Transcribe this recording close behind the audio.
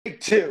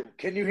2.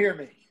 Can you hear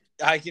me?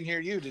 I can hear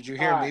you. Did you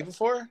hear All me right.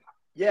 before?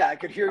 Yeah, I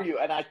could hear you,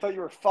 and I thought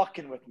you were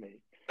fucking with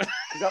me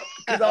because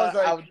I was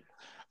I like, would,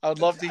 I would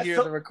love to hear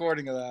so, the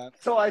recording of that.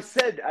 so I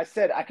said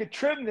I could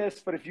trim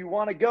this, but if you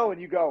want to go, and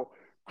you go,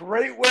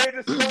 great way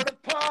to start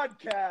a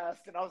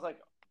podcast, and I was like,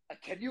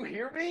 can you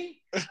hear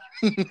me?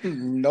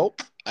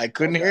 Nope, I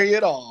couldn't Okay. hear you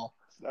at all.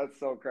 That's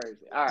so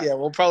crazy. All right. Yeah,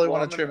 we'll probably Well,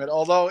 want to trim it.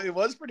 Although it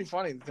was pretty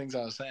funny, the things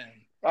I was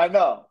saying. I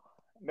know.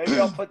 Maybe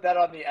I'll put that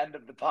on the end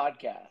of the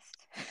podcast.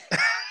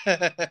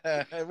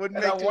 It wouldn't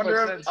And I make too much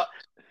wonder sense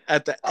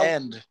at the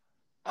end.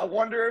 I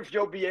wonder if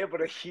you'll be able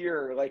to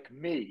hear like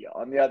me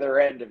on the other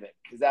end of it,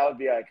 because that would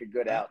be like a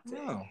good outtake.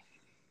 Oh,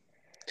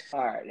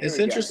 All right, it's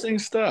interesting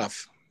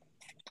stuff.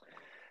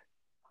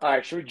 All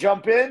right, should we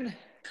jump in?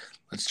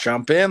 Let's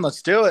jump in.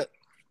 Let's do it.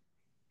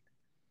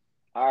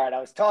 All right,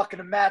 I was talking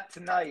to Matt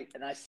tonight,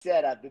 and I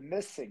said I've been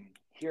missing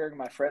hearing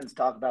my friends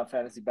talk about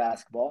fantasy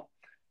basketball.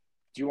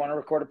 Do you want to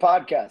record a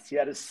podcast? He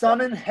had his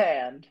son in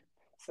hand,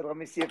 so let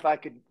me see if I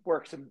could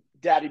work some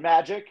daddy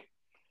magic.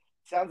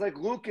 Sounds like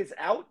Luke is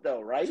out,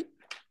 though, right?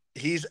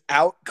 He's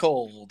out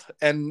cold,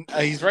 and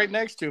he's right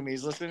next to me.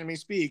 He's listening to me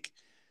speak,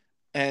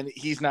 and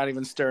he's not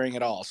even stirring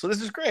at all. So this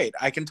is great.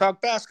 I can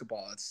talk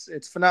basketball.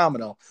 It's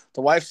phenomenal.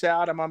 The wife's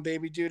out. I'm on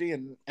baby duty,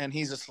 and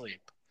he's asleep.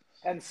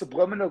 And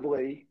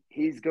subliminally,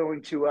 he's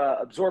going to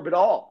absorb it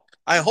all.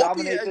 I hope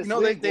they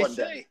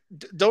say,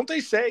 don't they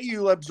say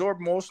you absorb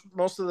most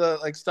of the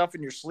like stuff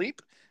in your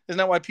sleep? Isn't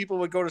that why people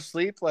would go to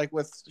sleep like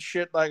with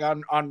shit like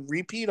on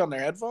repeat on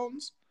their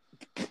headphones?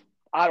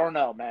 I don't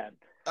know, man.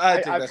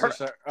 I think that's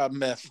just a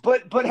myth.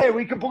 But hey,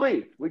 we could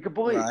believe.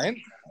 Right.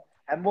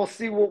 And we'll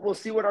see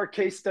what our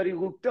case study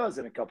Luke does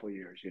in a couple of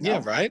years. You know?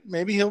 Yeah, right.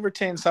 Maybe he'll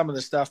retain some of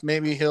the stuff.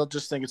 Maybe he'll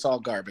just think it's all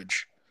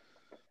garbage.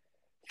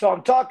 So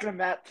I'm talking to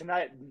Matt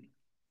tonight, and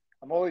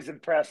I'm always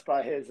impressed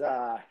by his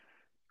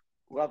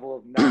level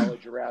of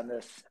knowledge around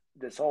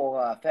this whole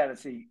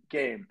fantasy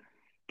game.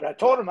 But I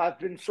told him I've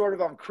been sort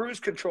of on cruise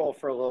control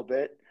for a little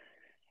bit,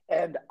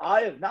 and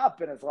I have not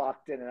been as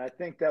locked in. And I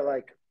think that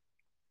like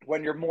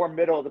when you're more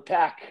middle of the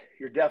pack,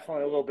 you're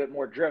definitely a little bit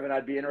more driven.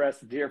 I'd be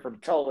interested to hear from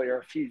Tully, or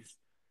if he's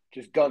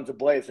just guns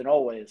a-blazing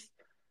always.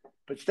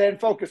 But staying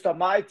focused on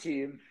my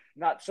team,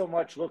 not so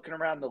much looking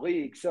around the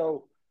league.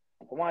 So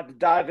I wanted to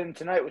dive in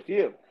tonight with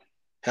you.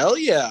 Hell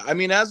yeah. I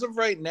mean, as of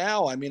right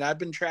now, I've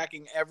been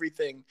tracking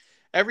everything.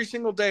 Every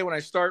single day when I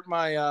start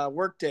my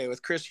work day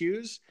with Chris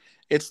Hughes,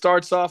 it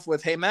starts off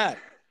with, hey, Matt,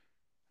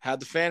 how'd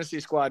the fantasy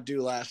squad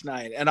do last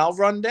night? And I'll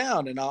run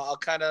down and I'll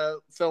kind of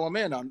fill them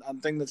in on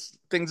things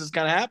that's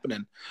kind of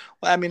happening.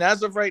 Well, I mean,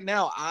 as of right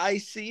now, I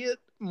see it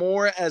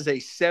more as a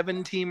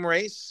 7-team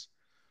race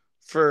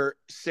for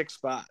 6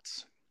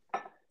 spots.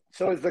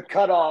 So is the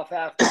cutoff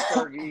after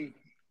Fergie,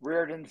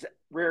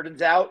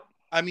 Reardon's out?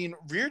 I mean,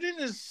 Reardon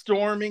is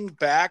storming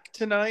back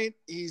tonight.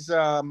 He's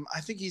I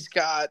think he's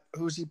got,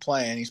 who's he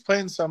playing? He's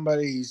playing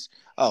somebody.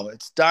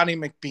 It's Donnie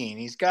McBean.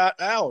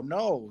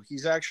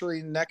 He's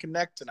actually neck and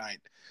neck tonight.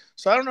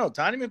 So I don't know.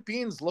 Donnie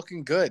McBean's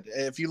looking good.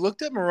 If you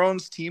looked at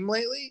Marone's team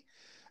lately,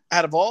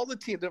 out of all the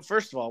teams,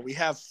 first of all, we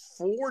have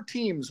 4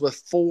 teams with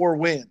 4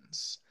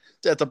 wins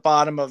at the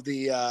bottom of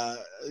the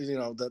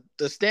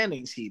the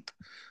standings heap.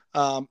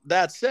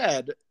 That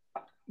said,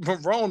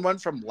 Marone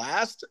went from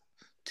last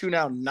to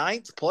now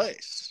 9th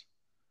place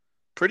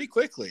pretty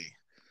quickly.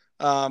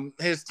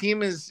 His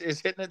team is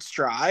hitting its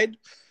stride.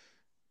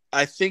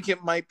 I think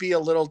it might be a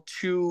little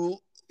too,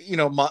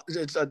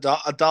 it's a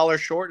dollar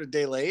short, a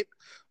day late,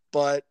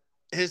 but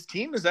his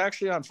team is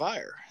actually on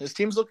fire. His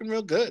team's looking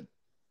real good.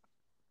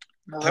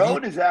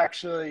 Marone is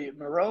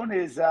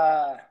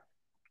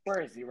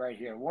where is he right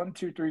here? 1,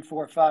 2, 3,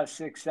 4, 5,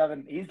 6,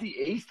 7. He's the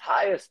 8th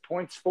highest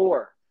points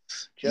for.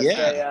 Just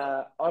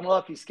a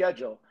unlucky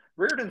schedule.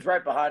 Reardon's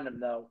right behind him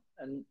though.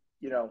 And,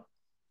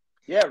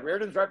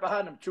 Reardon's right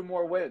behind him. 2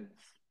 more wins.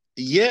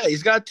 Yeah,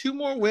 he's got 2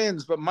 more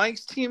wins, but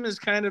Mike's team has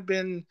kind of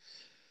been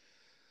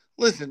 –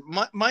 listen,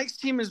 Mike's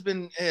team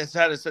has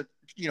had his,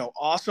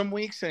 awesome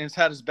weeks and it's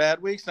had his bad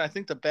weeks. And I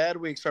think the bad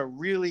weeks are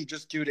really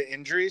just due to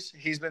injuries.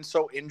 He's been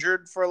so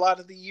injured for a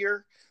lot of the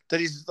year that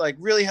he's like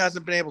really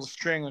hasn't been able to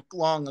string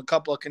along a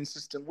couple of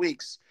consistent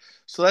weeks.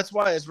 So that's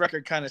why his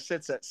record kind of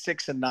sits at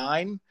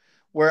 6-9,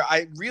 where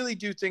I really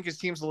do think his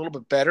team's a little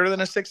bit better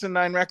than a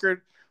 6-9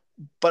 record.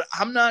 But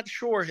I'm not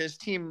sure his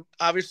team,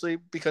 obviously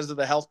because of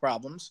the health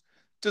problems,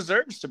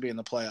 deserves to be in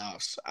the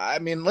playoffs. I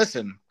mean,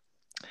 listen,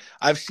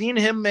 I've seen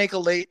him make a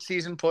late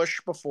season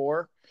push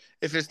before.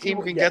 If his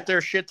team can get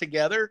their shit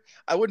together,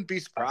 I wouldn't be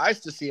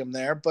surprised to see him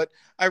there. But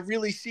I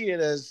really see it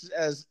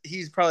as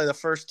he's probably the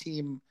first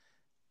team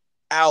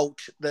out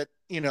that,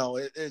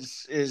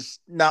 is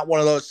not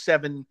one of those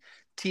 7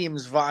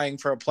 teams vying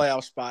for a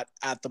playoff spot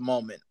at the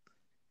moment.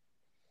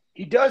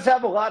 He does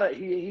have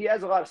he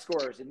has a lot of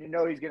scorers, and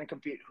he's going to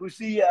compete. Who's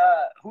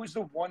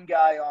the one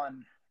guy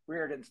on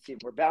Reardon's team?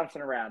 We're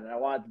bouncing around, and I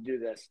wanted to do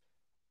this.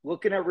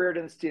 Looking at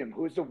Reardon's team,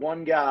 who's the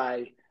one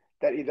guy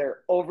that either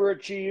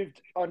overachieved,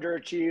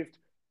 underachieved?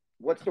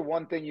 What's the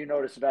one thing you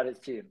notice about his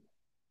team?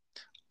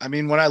 I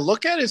mean, when I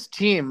look at his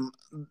team,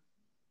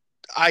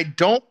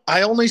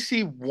 I only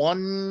see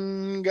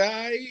one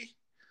guy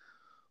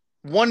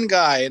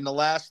in the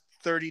last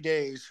 30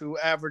 days who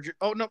average,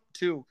 oh no,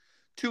 two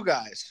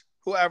guys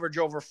who average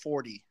over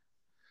 40.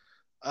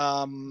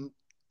 I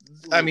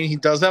mean, he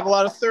does have a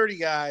lot of 30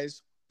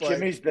 guys, but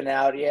Jimmy's been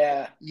out,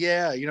 yeah.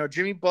 yeah,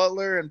 Jimmy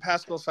Butler and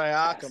Pascal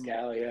Siakam,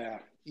 Pascal, yeah.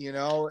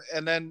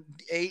 And then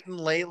Ayton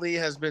lately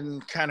has been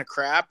kind of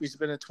crap. He's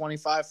been at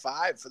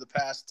 25-5 for the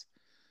past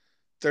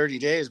 30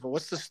 days, but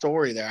what's the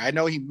story there? I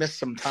know he missed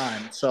some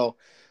time. So,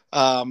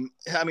 I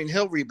mean,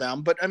 he'll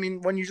rebound, but I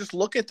mean, when you just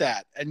look at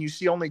that and you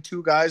see only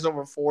two guys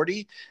over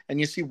 40 and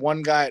you see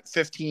one guy at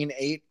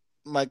 15-8,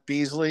 Malik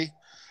Beasley,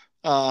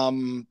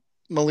 rather,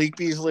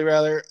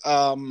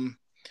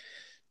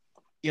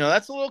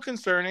 that's a little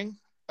concerning.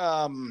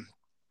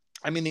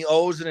 I mean, the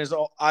O's in his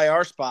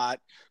IR spot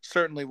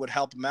certainly would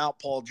help him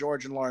out, Paul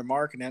George and Lauri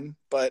Markkanen.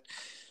 But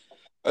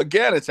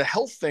again, it's a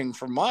health thing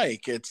for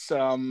Mike. It's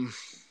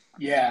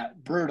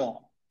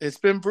brutal. It's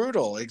been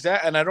brutal,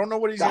 exactly. And I don't know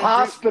what he's. The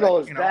hospital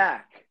is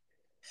back.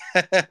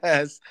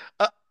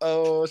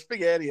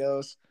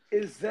 SpaghettiOs.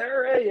 Is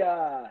there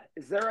a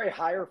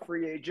higher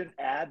free agent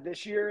ad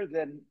this year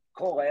than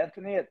Cole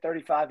Anthony at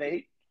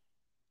 35-8?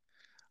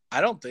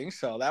 I don't think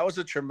so. That was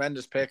a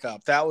tremendous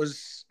pickup. That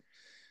was.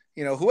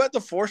 Who had the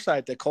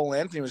foresight that Cole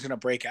Anthony was going to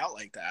break out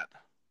like that?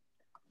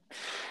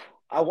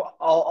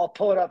 I'll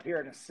pull it up here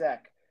in a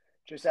sec,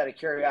 just out of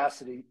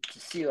curiosity to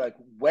see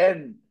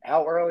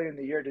how early in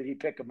the year did he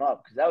pick him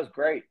up? Because that was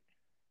great.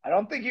 I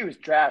don't think he was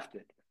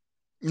drafted.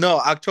 No,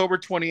 October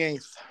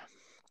 28th.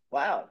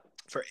 Wow.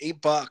 For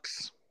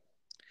 $8.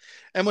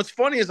 And what's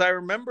funny is I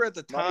remember at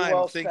the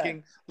time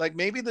thinking,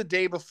 maybe the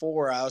day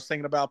before I was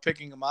thinking about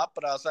picking him up,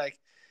 but I was like,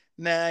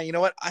 nah, you know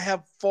what? I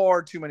have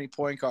far too many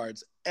point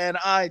guards, and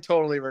I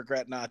totally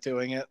regret not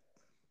doing it.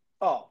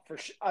 Oh, for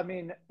sure. I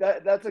mean,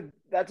 that's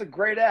a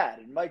great ad,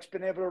 and Mike's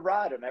been able to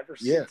ride him ever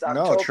since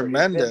October. No,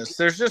 tremendous.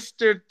 There's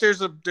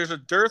a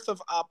dearth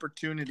of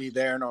opportunity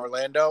there in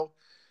Orlando,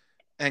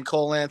 and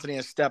Cole Anthony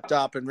has stepped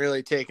up and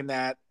really taken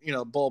that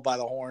bull by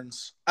the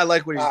horns. I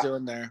like what he's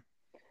doing there.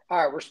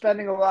 All right, we're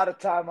spending a lot of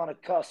time on a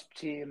cusp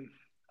team.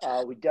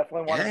 We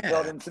definitely want to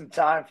build in some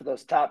time for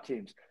those top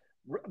teams.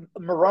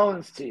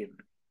 Marone's team.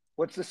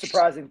 What's the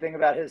surprising thing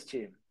about his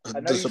team?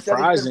 The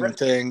surprising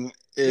thing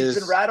is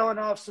he's been rattling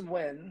off some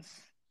wins.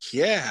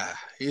 Yeah,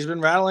 he's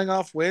been rattling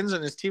off wins,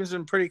 and his team's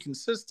been pretty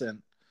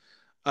consistent.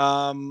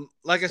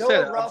 Like I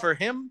said, for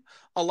him,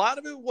 a lot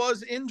of it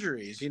was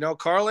injuries.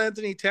 Karl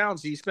Anthony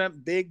Towns, he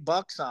spent big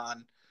bucks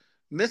on,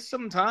 missed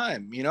some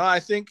time.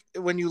 I think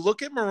when you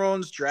look at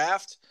Marone's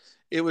draft,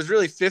 it was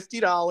really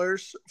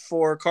 $50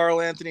 for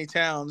Karl Anthony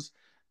Towns,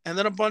 and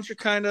then a bunch of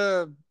kind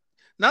of,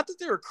 not that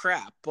they were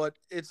crap, but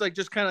it's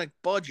just kind of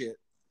budget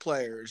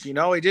players. He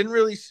didn't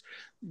really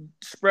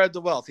spread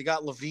the wealth. He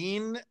got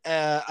Levine.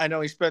 I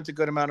know he spent a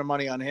good amount of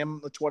money on him,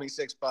 the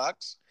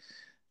 $26.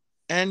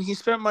 And he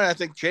spent money, I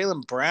think,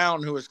 Jaylen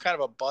Brown, who was kind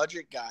of a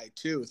budget guy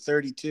too,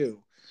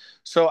 32.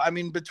 So, I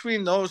mean,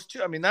 between those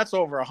two, I mean, that's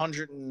over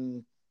 100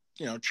 and,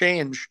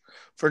 change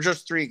for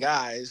just three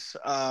guys.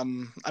 I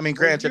mean,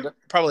 granted,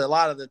 probably a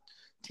lot of the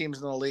teams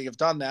in the league have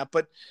done that,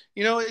 but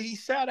he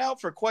sat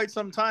out for quite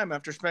some time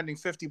after spending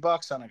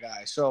 $50 on a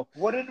guy. So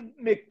what did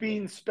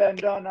McBean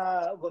spend on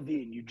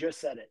Levine? You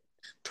just said it.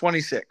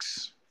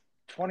 26,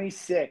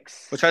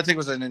 which I think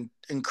was an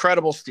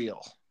incredible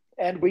steal.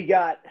 And we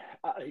got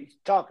he's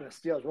talking to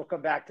steals. We'll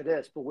come back to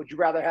this, but would you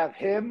rather have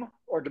him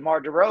or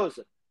DeMar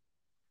DeRozan?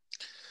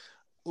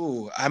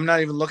 Ooh, I'm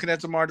not even looking at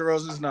DeMar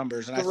DeRozan's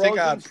numbers, and DeRozan's I think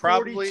I'd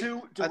probably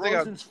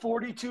DeRozan's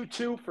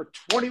 42-2 for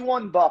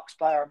 $21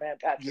 by our man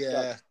Patrick.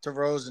 Yeah,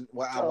 DeRozan.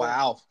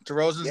 Wow.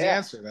 DeRozan's the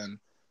answer then.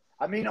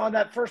 I mean, on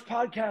that first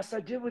podcast I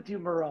did with you,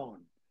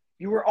 Marone,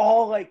 you were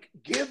all like,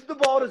 "Give the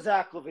ball to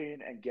Zach LaVine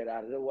and get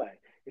out of the way."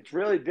 It's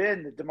really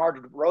been the DeMar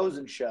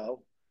DeRozan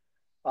show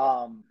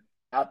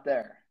out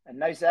there. A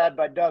nice ad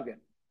by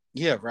Duggan.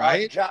 Yeah,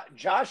 right.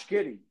 Josh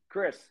Giddey,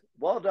 Chris,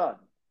 well done.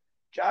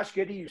 Josh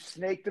Giddey, you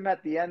snaked him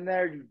at the end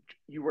there.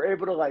 You were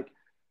able to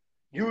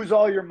use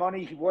all your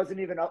money. He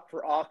wasn't even up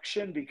for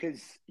auction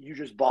because you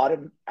just bought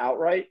him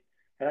outright.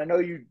 And I know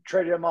you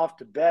traded him off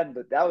to Ben,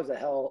 but that was a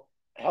hell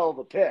of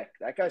a pick.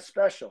 That guy's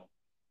special.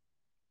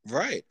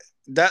 Right.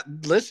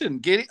 Listen,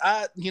 Giddey.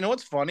 You know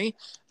what's funny?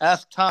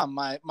 Ask Tom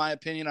my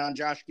opinion on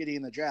Josh Giddey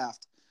in the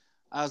draft.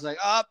 I was like,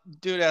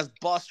 dude has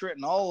bust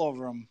written all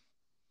over him.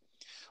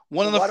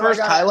 One of the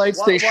first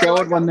highlights they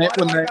showed when they.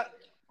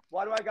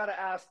 Why do I got to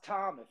ask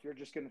Tom if you're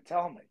just going to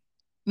tell me?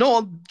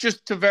 No,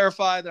 just to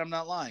verify that I'm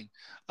not lying.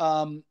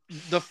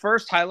 The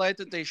first highlight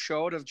that they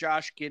showed of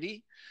Josh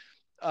Giddey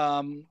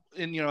in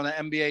the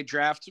NBA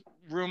draft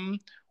room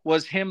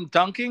was him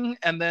dunking,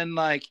 and then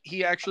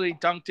he actually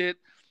dunked it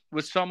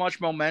with so much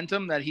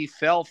momentum that he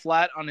fell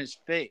flat on his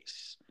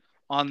face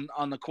on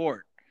the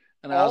court.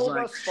 And all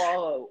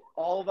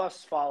of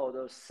us follow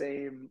those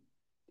same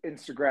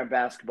Instagram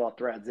basketball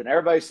threads, and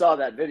everybody saw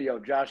that video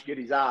of Josh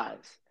Giddey's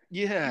eyes.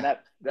 Yeah.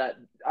 And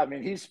I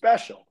mean, he's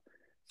special.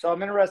 So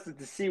I'm interested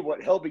to see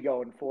what he'll be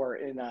going for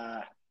in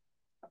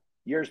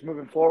years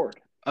moving forward.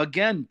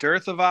 Again,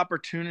 dearth of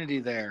opportunity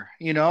there.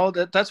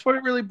 That's what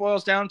it really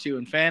boils down to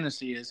in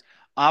fantasy is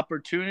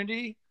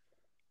opportunity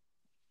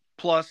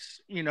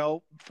plus,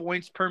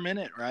 points per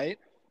minute, right?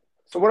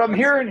 So what I'm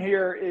hearing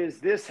here is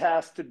this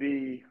has to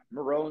be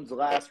Marone's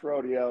last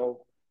rodeo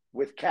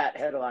with Cat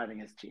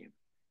headlining his team.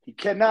 He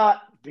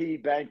cannot be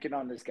banking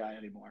on this guy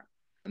anymore.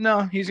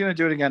 No, he's going to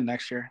do it again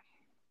next year.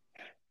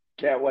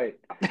 Can't wait.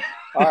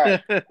 All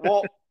right.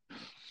 Well,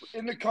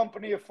 in the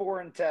company of 4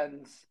 and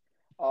 10s,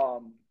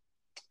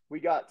 we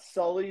got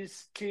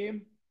Sully's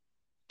team.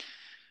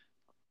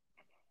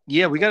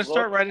 Yeah, we got to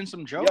start writing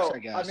some jokes, I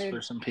guess,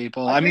 for some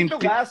people. I mean, the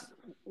last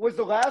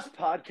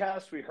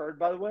podcast we heard,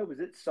 by the way, was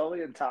it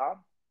Sully and Tom?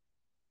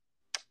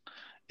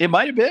 It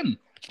might have been.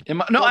 It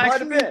might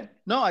have been.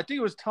 No, I think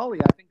it was Tully.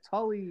 I think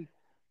Tully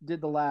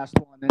did the last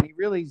one, and he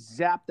really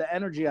zapped the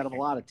energy out of a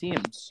lot of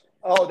teams.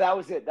 Oh, that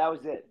was it.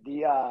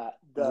 The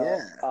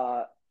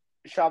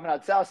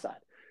Chaminade Southside.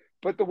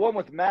 But the one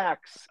with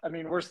Max, I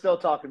mean, we're still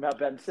talking about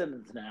Ben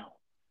Simmons now.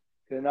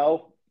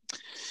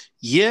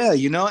 Yeah,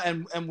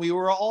 and we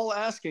were all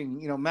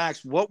asking,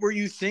 Max, what were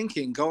you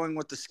thinking going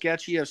with the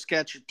sketchy of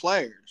sketchy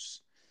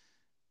players?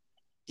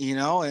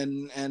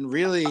 And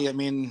really, I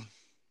mean,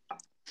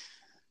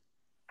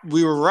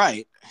 we were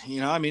right.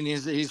 I mean,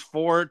 he's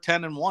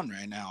 4-10-1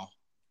 right now.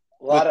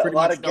 A lot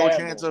of no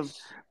chance of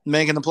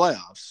making the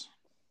playoffs.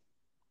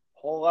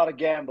 Whole lot of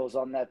gambles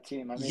on that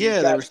team. I mean,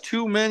 there was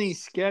too many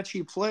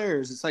sketchy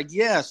players. It's like,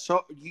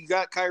 so you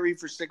got Kyrie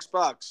for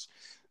 $6.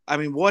 I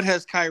mean, what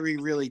has Kyrie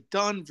really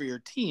done for your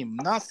team?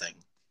 Nothing.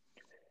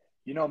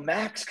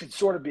 Max could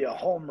sort of be a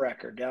home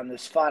wrecker down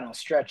this final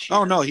stretch here.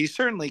 Oh, no, he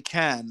certainly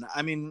can.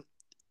 I mean,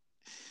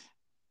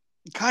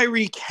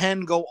 Kyrie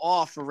can go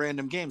off for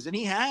random games, and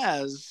he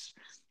has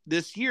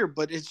this year,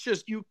 but it's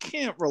just you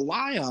can't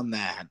rely on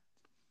that.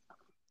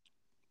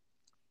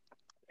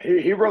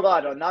 He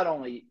relied on not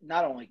only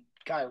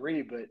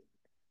Kyrie, but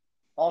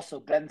also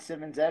Ben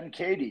Simmons and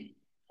KD.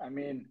 I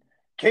mean,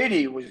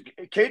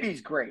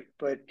 KD's great,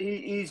 but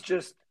he's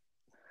just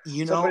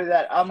somebody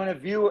that I'm going to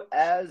view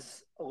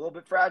as a little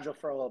bit fragile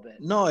for a little bit.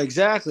 No,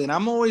 exactly. And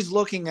I'm always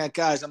looking at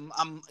guys. I'm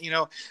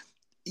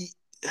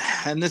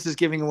and this is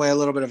giving away a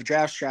little bit of a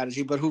draft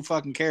strategy, but who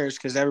fucking cares?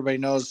 Because everybody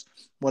knows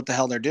what the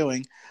hell they're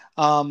doing.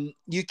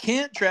 You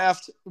can't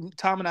draft.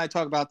 Tom and I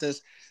talk about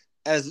this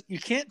as you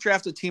can't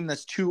draft a team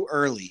that's too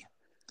early.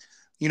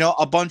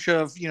 A bunch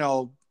of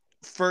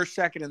first,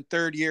 second, and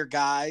third year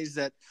guys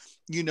that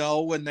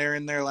when they're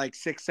in their like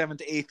 6th,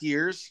 7th, 8th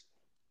years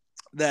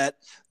that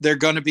they're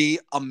going to be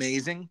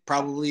amazing,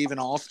 probably even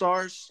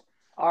all-stars.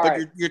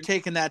 But you're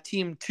taking that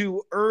team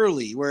too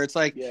early where it's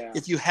like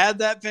if you had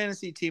that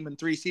fantasy team in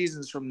 3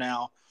 seasons from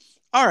now,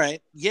 all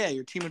right,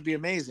 your team would be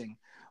amazing.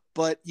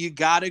 But you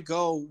got to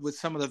go with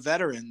some of the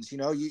veterans.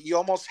 You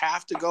almost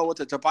have to go with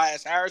the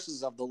Tobias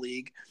Harrises of the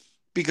league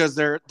because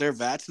they're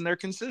vets and they're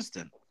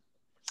consistent.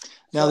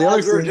 Now, the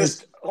other thing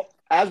is,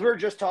 as we were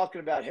just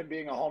talking about him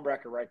being a home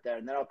wrecker right there,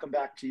 and then I'll come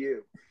back to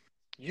you.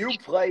 You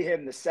play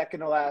him the second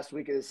to last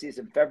week of the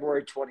season,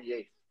 February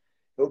 28th.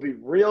 It'll be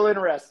real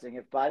interesting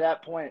if by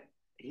that point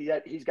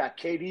he's got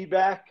KD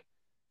back,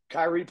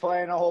 Kyrie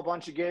playing a whole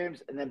bunch of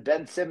games, and then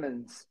Ben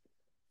Simmons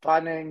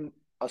finding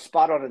a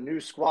spot on a new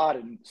squad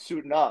and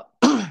suiting up.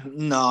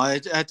 No, I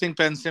think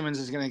Ben Simmons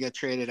is going to get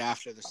traded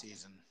after the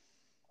season.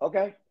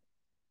 Okay.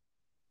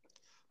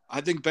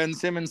 I think Ben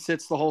Simmons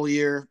sits the whole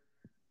year.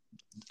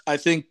 I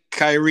think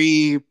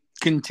Kyrie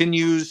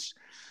continues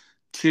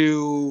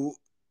to,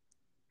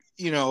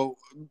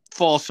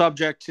 fall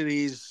subject to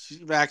these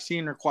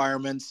vaccine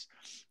requirements.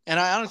 And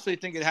I honestly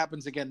think it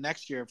happens again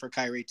next year for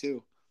Kyrie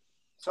too.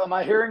 So am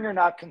I hearing you're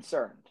not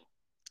concerned?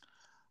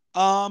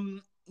 No,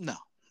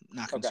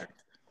 not concerned. Okay.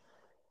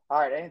 All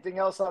right. Anything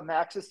else on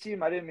Max's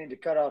team? I didn't mean to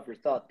cut off your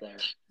thought there.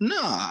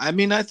 No, I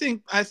mean, I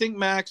think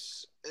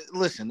Max,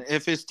 listen,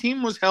 if his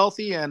team was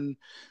healthy and,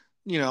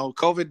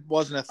 COVID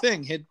wasn't a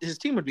thing, his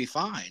team would be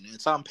fine.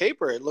 It's on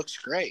paper. It looks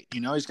great.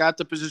 He's got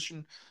the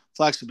position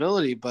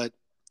flexibility, but,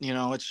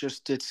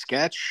 it's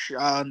sketch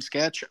on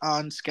sketch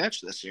on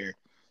sketch this year.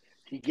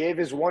 He gave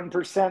his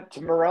 1% to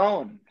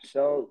Marone.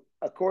 So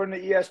according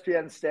to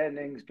ESPN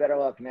standings, better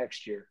luck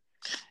next year.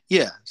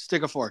 Yeah.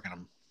 Stick a fork in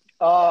him.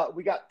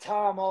 We got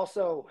Tom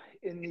also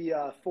in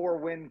the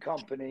 4-win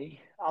company.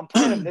 I'm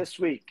playing him this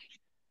week.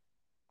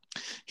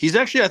 I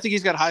think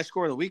he's got high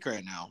score of the week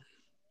right now.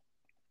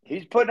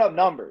 He's putting up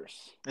numbers.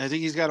 I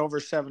think he's got over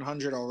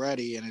 700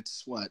 already, and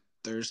it's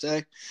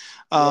Thursday?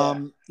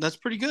 That's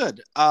pretty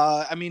good.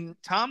 I mean,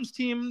 Tom's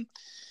team,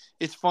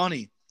 it's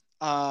funny.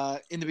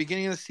 In the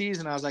beginning of the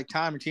season, I was like,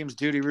 Tom, your team's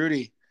Duty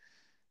Rudy.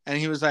 And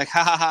he was like,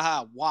 ha, ha, ha,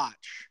 ha,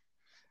 watch.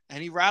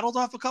 And he rattled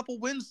off a couple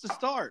wins to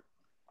start.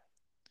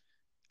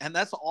 And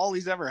that's all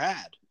he's ever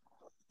had.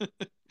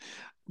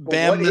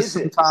 Bam missed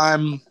some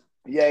time.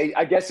 Yeah,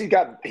 I guess he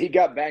got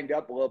banged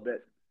up a little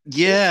bit.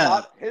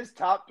 Yeah. His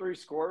top 3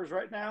 scorers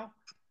right now,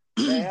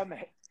 Bam,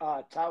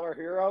 Tyler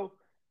Hero,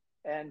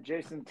 and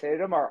Jason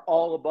Tatum are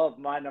all above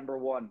my number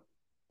 1,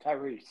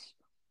 Tyrese.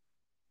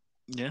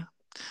 Yeah.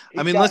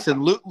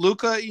 Listen,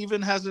 Luka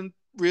even hasn't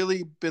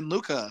really been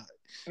Luka.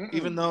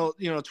 Even though,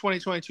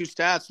 2022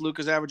 stats,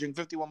 Luka's averaging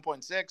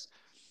 51.6,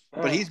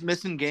 but he's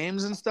missing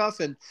games and stuff.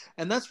 And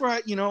that's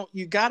where,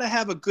 you got to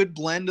have a good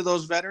blend of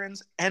those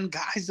veterans and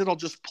guys that'll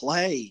just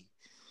play.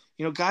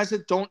 Guys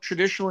that don't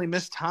traditionally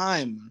miss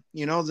time.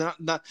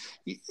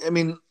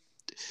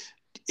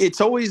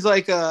 It's always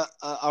like a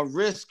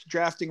risk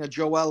drafting a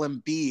Joel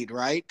Embiid,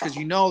 right? Because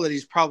that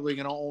he's probably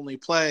going to only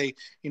play,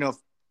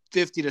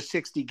 50 to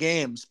 60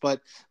 games.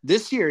 But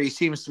this year he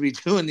seems to be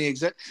doing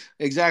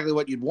exactly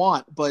what you'd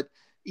want. But,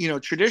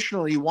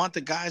 traditionally you want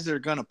the guys that are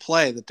going to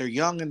play, that they're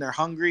young and they're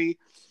hungry,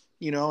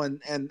 and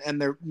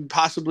they're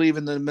possibly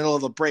even in the middle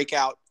of a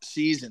breakout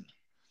season.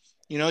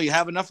 You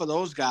have enough of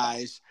those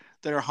guys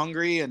that are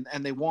hungry and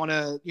they want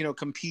to,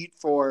 compete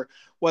for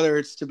whether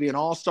it's to be an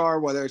all-star,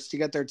 whether it's to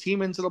get their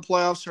team into the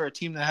playoffs or a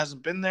team that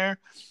hasn't been there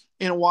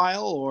in a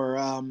while, or,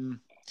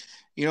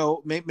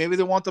 maybe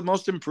they want the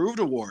most improved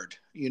award.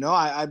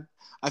 I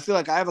feel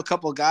like I have a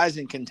couple of guys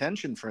in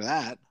contention for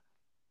that.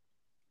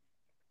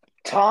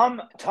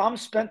 Tom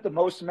spent the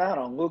most amount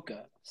on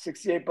Luka.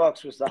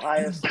 $68 was the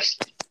highest.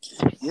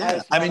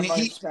 Yeah.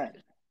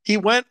 He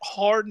went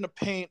hard in the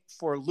paint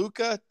for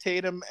Luka,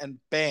 Tatum, and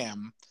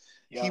Bam.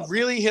 Yep. He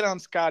really hit on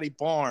Scotty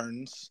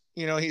Barnes.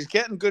 He's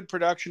getting good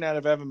production out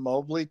of Evan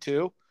Mobley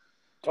too.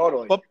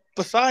 Totally. But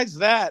besides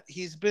that,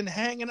 he's been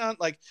hanging on.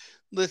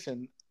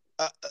 Listen,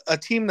 a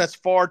team that's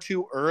far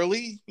too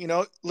early.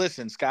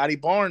 Scotty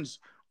Barnes,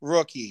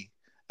 rookie.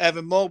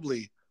 Evan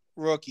Mobley,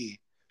 rookie.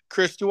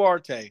 Chris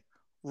Duarte,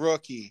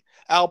 rookie.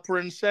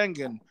 Alperen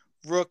Sengun,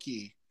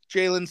 rookie.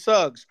 Jalen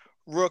Suggs,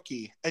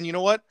 rookie. And you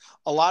know what?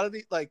 A lot of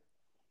the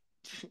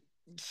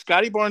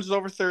Scotty Barnes is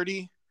over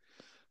 30.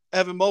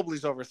 Evan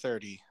Mobley's over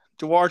 30.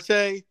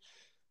 Duarte,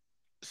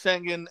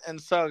 Sengun, and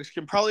Suggs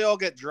can probably all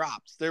get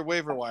dropped. They're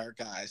waiver wire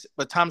guys.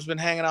 But Tom's been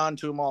hanging on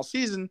to them all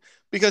season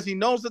because he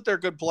knows that they're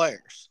good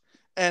players.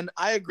 And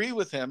I agree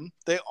with him.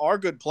 They are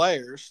good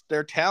players.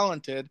 They're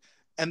talented,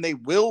 and they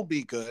will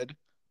be good,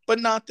 but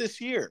not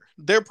this year.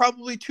 They're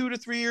probably 2 to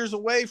 3 years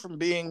away from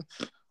being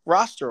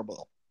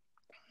rosterable.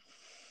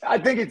 I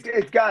think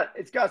it's got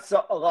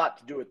a lot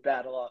to do with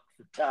bad luck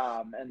for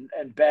Tom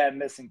and Bam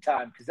missing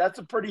time, because that's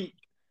a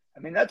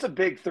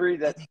big three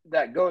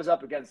that goes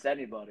up against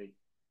anybody.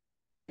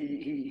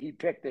 He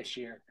picked this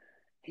year.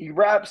 He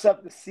wraps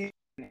up the season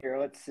here.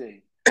 Let's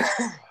see.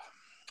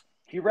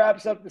 He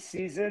wraps up the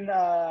season.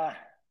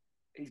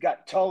 He's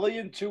got Tully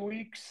in 2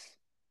 weeks,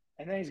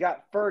 and then he's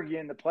got Fergie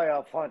in the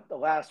playoff hunt the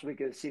last week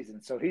of the season.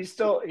 So he's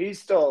still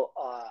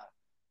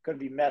going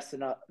to be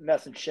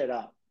messing shit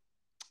up.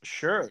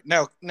 Sure.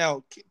 Now,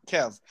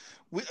 Kev,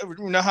 we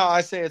know how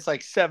I say it's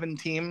like 7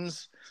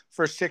 teams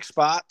for 6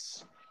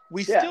 spots.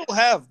 We still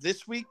have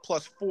this week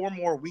plus 4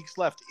 more weeks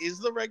left. Is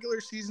the regular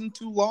season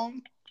too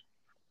long?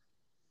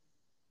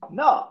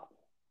 No,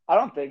 I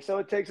don't think so.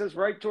 It takes us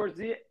right towards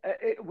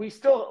we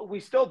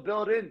still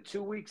build in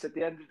 2 weeks at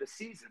the end of the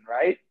season,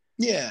 right?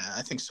 Yeah,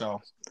 I think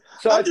so.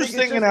 So I'm just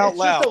thinking out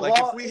loud.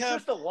 It's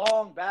just a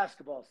long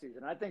basketball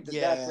season. I think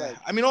that's like.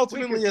 I mean,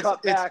 ultimately, we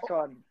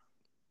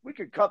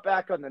could cut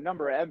back on the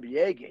number of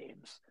NBA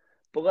games,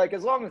 but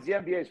as long as the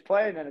NBA is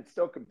playing and it's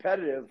still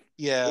competitive.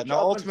 Yeah, no.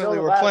 Ultimately,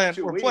 we're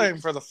playing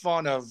for the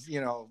fun of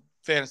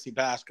fantasy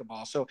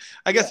basketball. So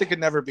I guess it could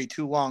never be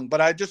too long. But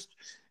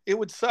it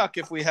would suck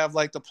if we have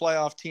the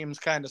playoff teams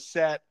kind of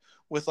set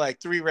with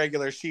 3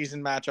 regular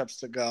season matchups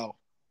to go.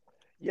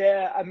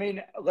 Yeah, I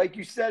mean, like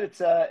you said, it's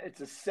a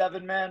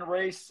 7-man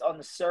race on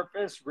the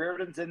surface.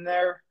 Reardon's in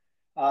there,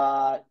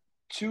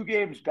 2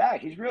 games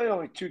back. He's really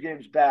only 2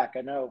 games back.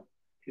 I know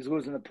he's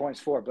losing the points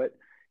for, but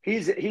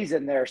he's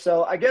in there.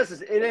 So I guess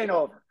it ain't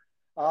over.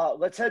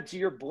 Let's head to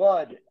your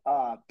blood,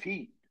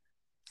 Pete.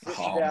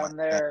 Sitting down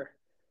there,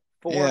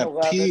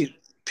 4-11.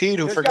 Pete,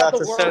 who forgot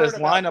to set his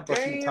lineup Dame.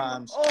 A few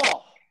times.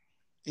 Oh.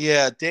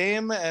 Yeah,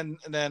 Dame and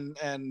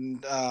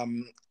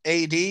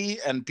AD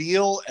and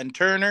Beal and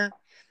Turner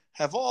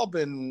have all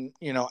been,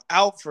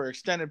 out for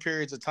extended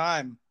periods of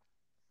time.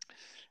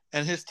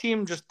 And his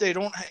team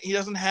he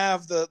doesn't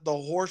have the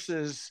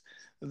horses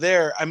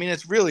there. I mean,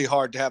 it's really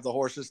hard to have the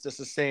horses to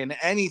sustain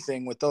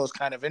anything with those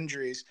kind of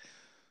injuries.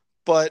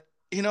 But,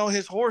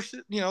 his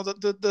horses,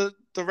 the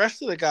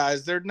rest of the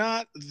guys, they're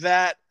not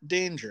that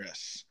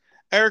dangerous.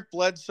 Eric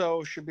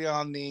Bledsoe should be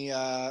on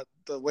the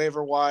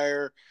waiver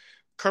wire.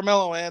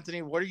 Carmelo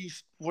Anthony, what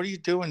are you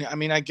doing? I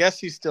mean, I guess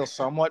he's still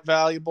somewhat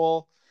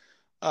valuable.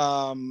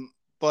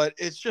 But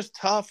it's just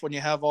tough when you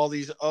have all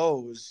these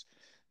O's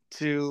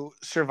to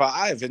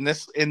survive in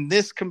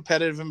this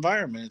competitive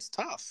environment. It's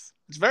tough.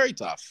 It's very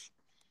tough.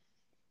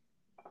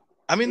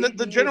 I mean,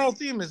 the general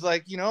theme is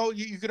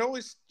you could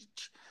always,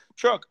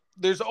 Chuck,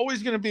 there's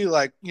always going to be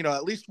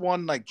at least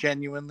one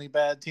genuinely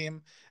bad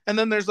team. And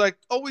then there's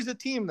always a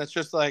team that's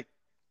just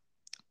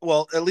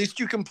well, at least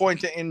you can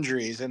point to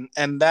injuries.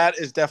 And that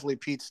is definitely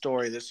Pete's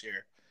story this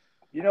year.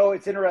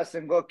 It's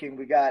interesting looking.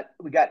 We got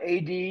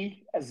AD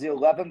as the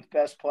 11th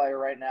best player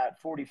right now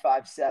at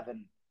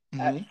 45.7. Mm-hmm.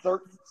 At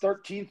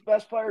 13th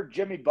best player,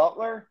 Jimmy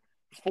Butler,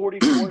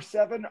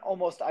 44.7,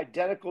 almost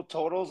identical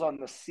totals on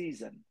the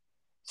season.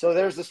 So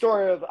there's the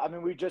story of, I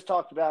mean, we just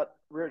talked about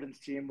Reardon's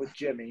team with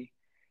Jimmy.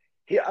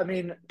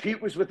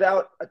 Pete was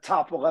without a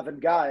top 11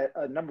 guy,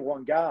 a number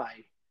one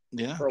guy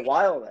Yeah. for a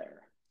while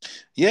there.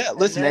 Yeah.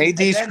 Listen,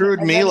 AD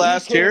screwed me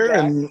last year,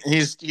 and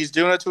he's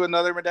doing it to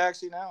another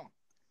Medaxi now.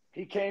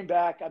 He came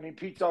back. I mean,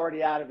 Pete's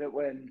already out of it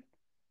when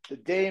the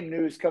Dame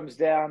news comes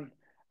down.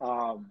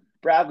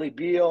 Bradley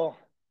Beal.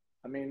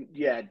 I mean,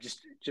 yeah,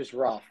 just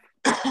rough.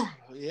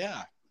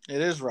 Yeah,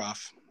 it is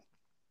rough.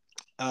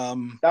 All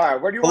right,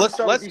 where do you want to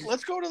start?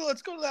 Let's go to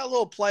that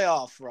little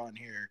playoff run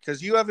here,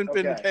 because you haven't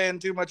been paying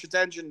too much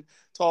attention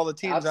to all the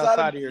teams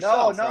outside of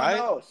yourself, right?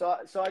 No.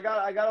 So I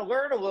got to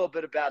learn a little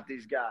bit about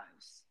these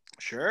guys.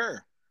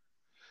 Sure.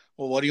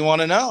 Well, what do you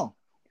want to know?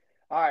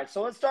 All right,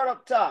 so let's start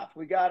up top.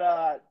 We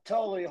got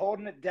Tully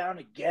holding it down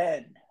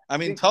again. I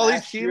mean,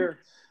 Tully's team.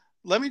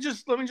 Let me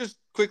just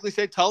quickly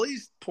say,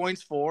 Tully's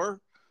points for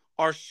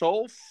are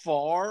so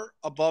far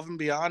above and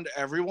beyond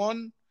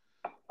everyone.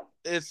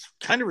 It's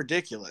kind of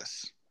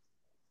ridiculous.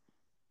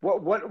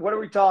 What are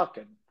we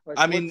talking? Like,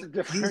 I mean,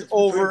 he's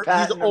over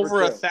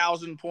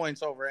 1,000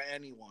 points over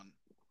anyone.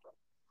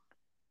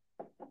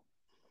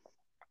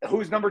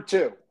 Who's number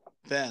 2?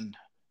 Ben.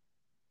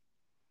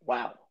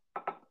 Wow.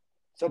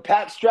 So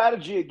Pat's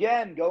strategy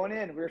again going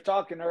in. We were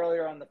talking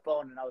earlier on the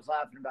phone, and I was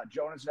laughing about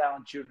Jonas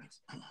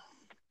Valanciunas.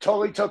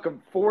 Totally took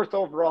him 4th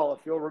overall. If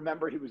you'll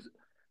remember, he was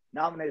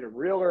nominated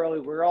real early.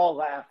 We were all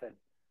laughing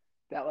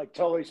that like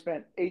totally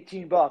spent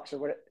 $18 or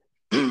what,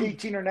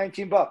 18 or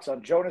 $19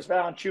 on Jonas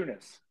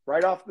Valanciunas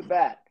right off the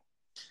bat.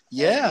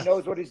 Yeah, and he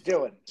knows what he's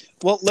doing.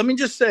 Well, let me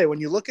just say, when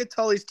you look at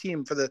Tully's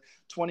team for the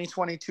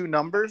 2022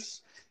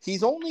 numbers,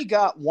 he's only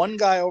got one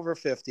guy over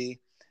 50,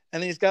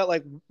 and he's got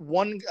like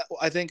one.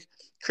 I think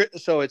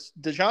so. It's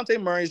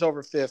DeJounte Murray's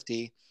over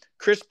 50,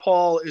 Chris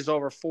Paul is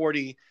over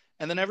 40.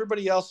 And then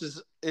everybody else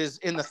is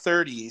in the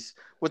 30s,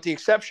 with the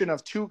exception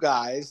of 2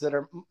 guys that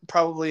are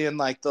probably in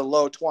like the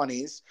low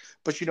 20s.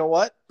 But you know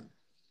what?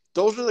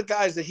 Those are the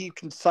guys that he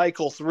can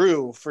cycle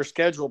through for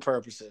schedule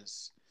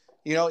purposes.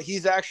 You know,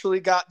 he's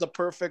actually got the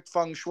perfect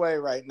feng shui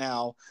right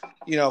now,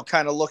 you know,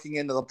 kind of looking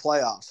into the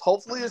playoffs.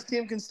 Hopefully his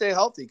team can stay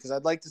healthy, because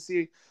I'd like to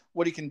see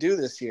what he can do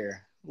this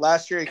year.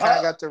 Last year he kind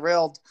of got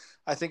derailed,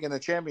 I think, in the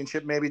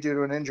championship, maybe due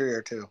to an injury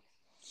or 2.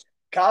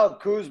 Kyle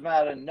Kuzma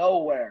out of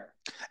nowhere.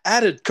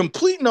 Added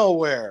complete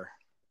nowhere.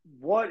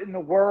 What in the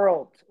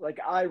world? Like,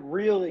 I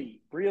really,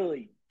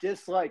 really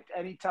disliked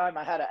any time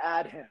I had to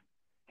add him.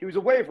 He was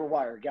a waiver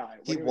wire guy.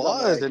 He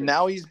was, and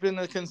now he's been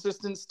a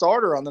consistent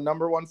starter on the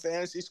number 1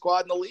 fantasy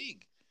squad in the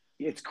league.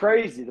 It's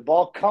crazy. The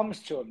ball comes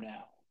to him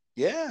now.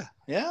 Yeah.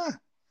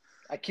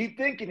 I keep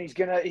thinking he's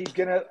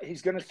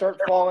gonna start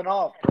falling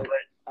off. But,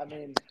 I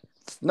mean,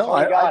 no,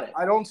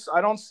 I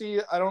don't see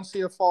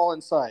a fall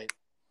in sight.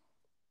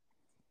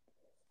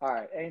 All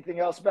right.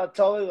 Anything else about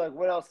Tully? Like,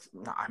 what else?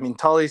 No, I mean,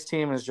 Tully's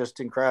team is just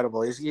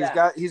incredible. He's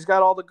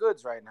got all the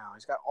goods right now.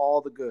 He's got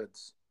all the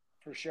goods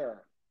for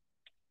sure.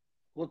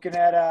 Looking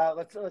at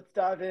let's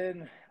dive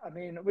in. I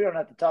mean, we don't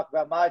have to talk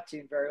about my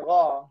team very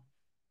long,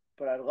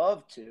 but I'd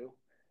love to.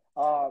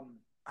 I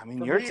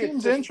mean, your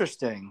team's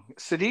interesting.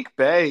 Saddiq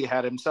Bey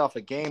had himself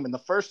a game in the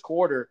first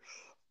quarter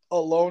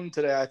alone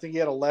today. I think he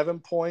had 11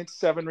 points,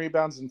 7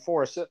 rebounds, and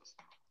 4 assists.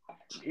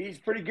 He's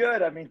pretty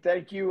good. I mean,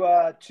 thank you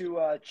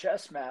to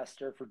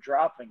Chessmaster for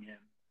dropping him.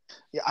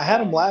 Yeah, I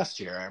had him last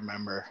year, I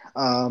remember.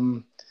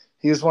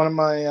 He was one of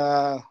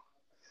my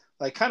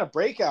like kind of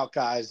breakout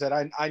guys that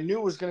I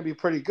knew was going to be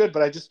pretty good,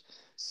 but I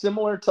just,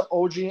 similar to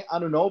OG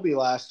Anunoby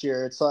last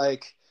year, it's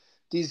like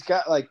these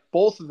guys, like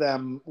both of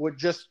them would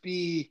just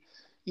be,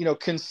 you know,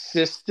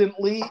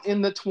 consistently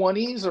in the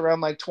 20s,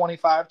 around like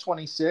 25,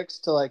 26,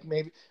 to like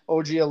maybe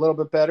OG a little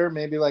bit better,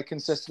 maybe like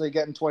consistently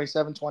getting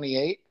 27,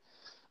 28.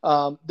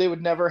 They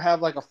would never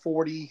have like a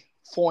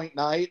 40-point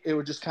night. It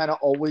would just kind of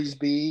always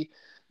be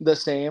the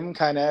same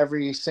kind of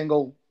every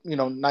single, you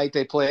know, night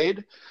they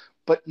played.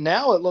 But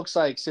now it looks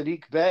like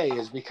Saddiq Bey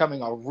is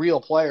becoming a real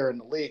player in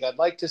the league. I'd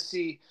like to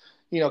see,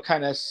 you know,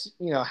 kind of,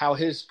 you know, how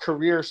his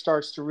career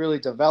starts to really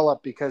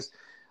develop, because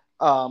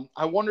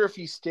I wonder if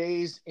he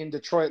stays in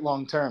Detroit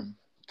long term.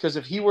 Because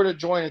if he were to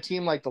join a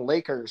team like the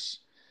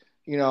Lakers,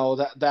 you know,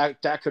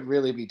 that could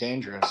really be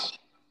dangerous.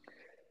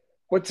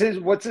 What's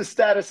his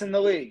status in the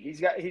league?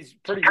 He's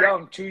pretty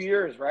young, 2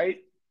 years,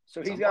 right?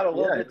 So he's got a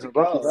little bit to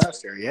go.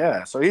 Last year,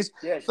 yeah. So he's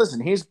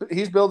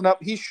building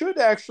up. He should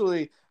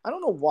actually, I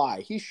don't know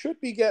why, he should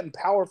be getting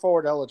power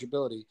forward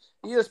eligibility.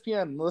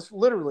 ESPN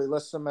literally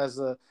lists him as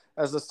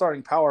the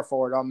starting power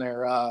forward on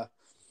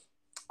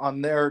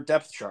their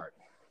depth chart.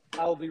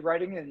 I will be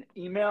writing an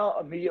email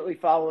immediately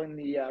following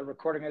the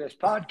recording of this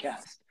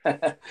podcast.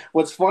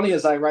 What's funny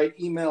is I write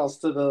emails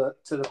to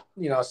the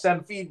you know,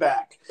 send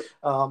feedback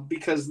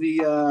because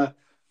the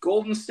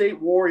Golden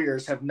State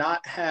Warriors have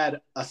not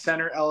had a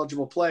center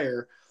eligible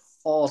player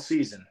all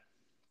season.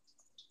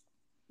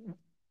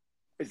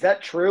 Is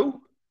that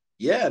true?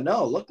 Yeah,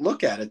 no,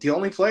 look at it. The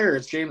only player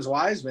is James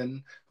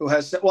Wiseman, who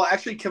has, well,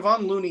 actually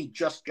Kevon Looney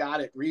just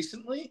got it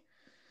recently.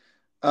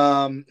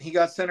 He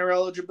got center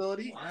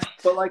eligibility. What?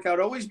 But like, I'd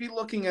always be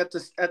looking at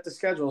the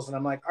schedules, and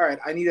I'm like, all right,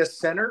 I need a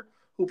center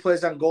who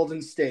plays on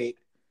Golden State,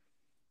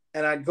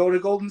 and I'd go to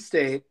Golden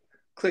State,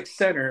 click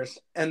centers,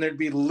 and there'd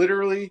be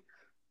literally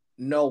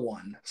no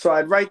one. So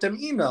I'd write them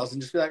emails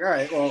and just be like, all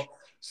right, well,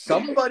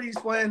 somebody's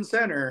playing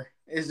center.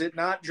 Is it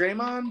not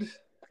Draymond?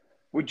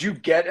 Would you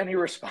get any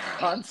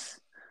response?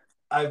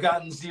 I've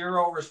gotten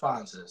 0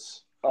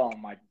 responses. Oh,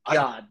 my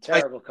God.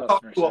 Terrible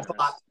customer service.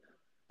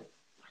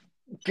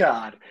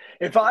 God.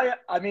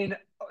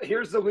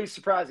 Here's the least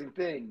surprising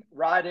thing.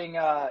 Riding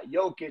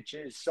Jokic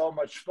is so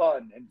much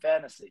fun in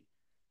fantasy.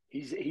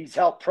 He's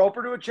helped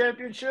Proper to a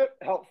championship,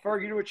 helped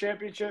Fergie to a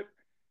championship.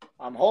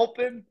 I'm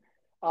hoping.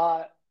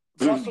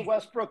 Russell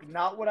Westbrook,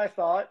 not what I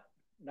thought.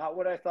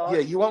 Yeah,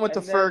 you went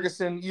with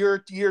Ferguson. You're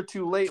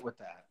too late with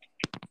that.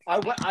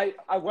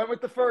 I went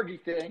with the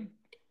Fergie thing,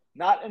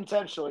 not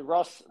intentionally.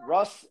 Russ.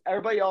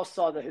 Everybody else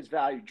saw that his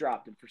value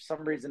dropped, and for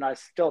some reason, I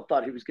still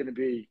thought he was going to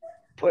be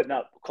putting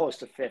up close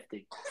to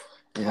 50.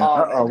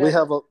 Yeah.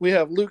 We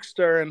have Luke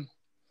stirring.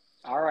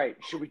 All right,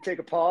 should we take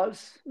a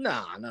pause?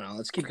 No.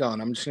 Let's keep going.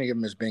 I'm just gonna give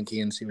him his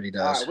binky and see what he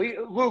does. All right,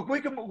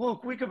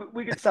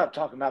 we can stop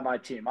talking about my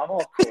team. I'm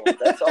all cool.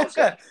 That's all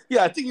good.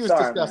 Yeah, I think he was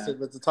disgusted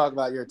with to talk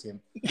about your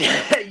team.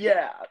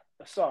 Yeah,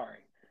 sorry.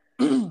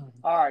 All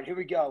right, here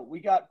we go.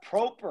 We got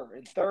Proper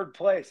in third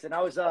place, and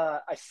I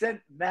sent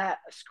Matt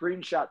a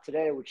screenshot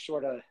today, which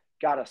sort of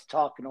got us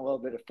talking a little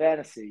bit of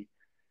fantasy,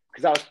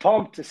 because I was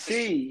pumped to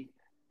see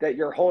that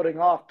you're holding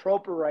off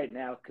Proper right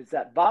now, because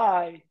that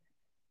bye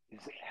is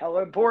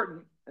hella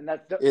important, and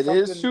it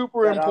is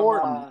super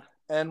important.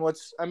 And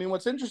what's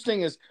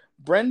interesting is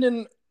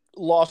Brendan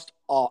lost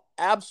an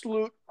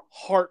absolute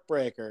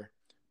heartbreaker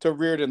to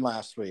Reardon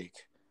last week.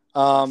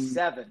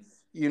 7.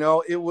 You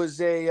know, it was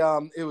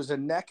a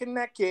neck and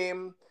neck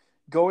game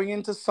going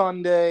into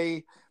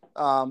Sunday.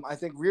 I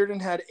think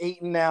Reardon had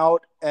Ayton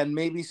out and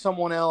maybe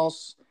someone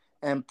else,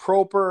 and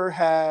Proper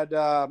had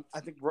I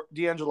think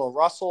D'Angelo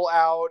Russell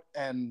out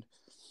and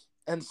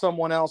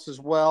someone else as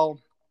well.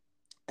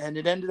 And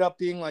it ended up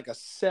being like a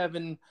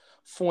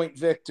 7-point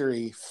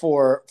victory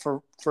for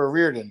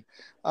Reardon.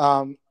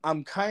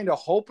 I'm kind of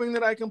hoping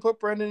that I can put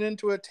Brendan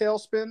into a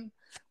tailspin.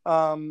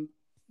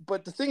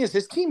 But the thing is,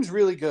 his team's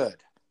really good.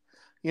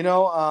 You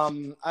know,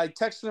 I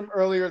texted him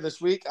earlier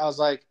this week. I was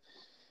like,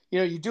 you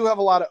know, you do have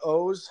a lot of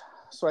O's.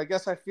 So I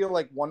guess I feel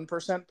like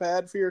 1%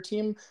 bad for your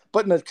team.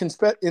 But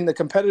in the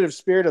competitive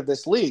spirit of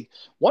this league,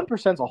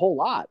 1% is a whole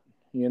lot.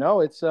 You know,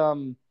 it's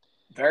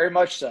very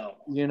much so.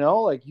 You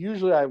know, like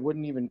usually I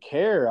wouldn't even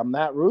care. I'm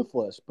that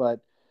ruthless, but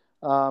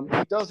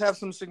he does have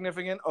some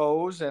significant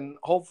O's, and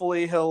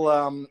hopefully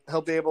he'll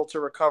be able to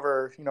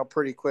recover, you know,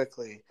 pretty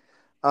quickly.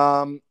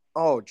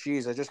 Oh,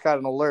 geez, I just got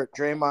an alert.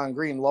 Draymond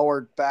Green,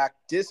 lower back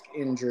disc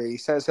injury. He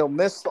says he'll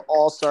miss the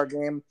All-Star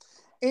game.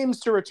 Aims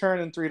to return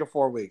in 3 to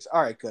 4 weeks.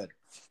 All right, good.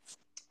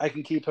 I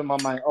can keep him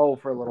on my O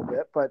for a little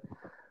bit, but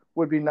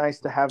would be nice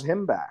to have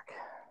him back.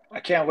 I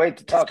can't wait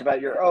to talk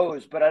about your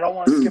O's, but I don't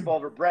want to skip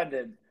over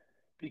Brendan,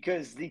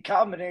 because the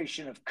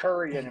combination of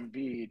Curry and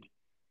Embiid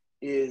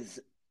is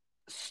 –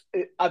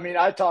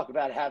 I talk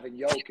about having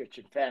Jokic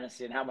in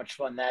fantasy and how much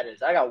fun that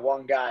is. I got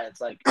one guy that's,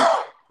 like,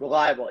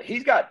 reliable.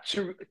 He's got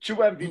two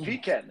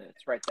MVP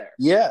candidates right there.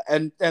 Yeah,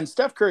 and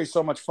Steph Curry's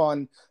so much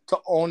fun to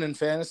own in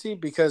fantasy,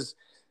 because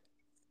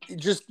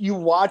just you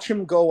watch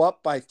him go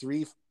up by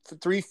 3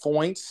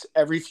 points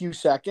every few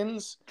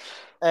seconds,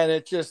 and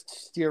it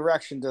just – the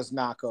erection does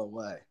not go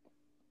away.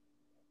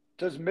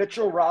 Does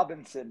Mitchell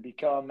Robinson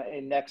become a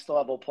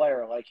next-level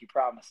player like he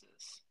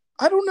promises?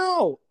 I don't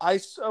know. I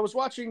was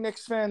watching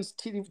Knicks fans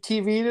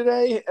TV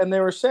today, and they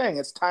were saying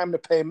it's time to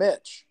pay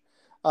Mitch.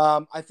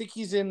 I think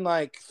he's in,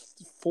 like,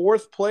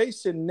 4th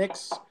place in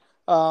Knicks,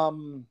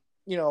 all-time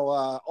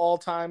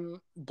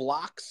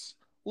blocks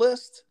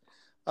list.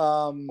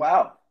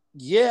 Wow.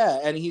 Yeah,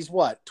 and he's,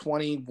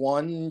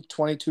 21,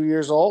 22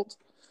 years old?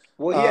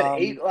 Well, he had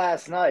 8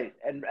 last night,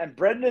 and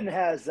Brendan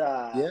has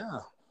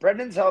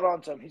Brendan's held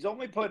on to him. He's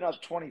only putting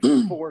up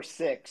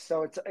 24-6,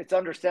 so it's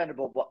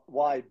understandable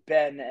why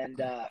Ben and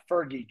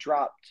Fergie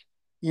dropped.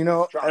 You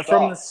know,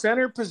 from the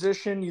center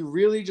position, you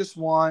really just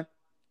want,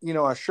 you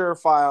know, a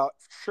surefire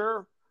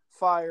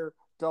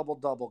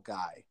double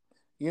guy.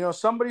 You know,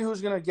 somebody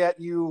who's going to get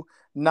you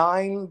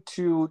 9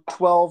 to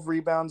 12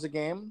 rebounds a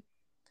game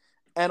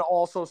and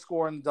also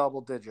score in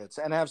double digits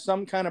and have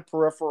some kind of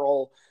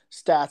peripheral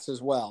stats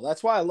as well.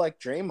 That's why I like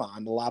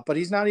Draymond a lot, but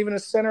he's not even a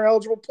center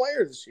eligible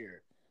player this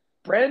year.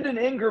 Brandon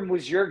Ingram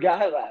was your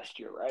guy last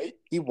year, right?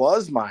 He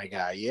was my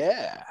guy,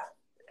 yeah.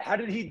 How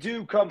did he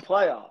do come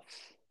playoffs?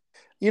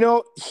 You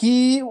know,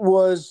 he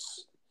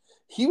was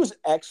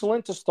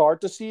excellent to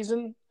start the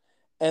season,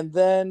 and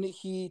then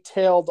he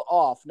tailed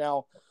off.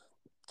 Now,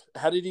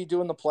 how did he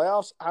do in the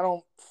playoffs? I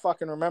don't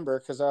fucking remember,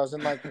 because I was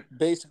in, like,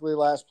 basically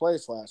last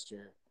place last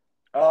year.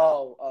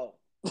 Oh,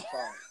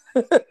 sorry.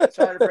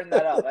 Sorry to bring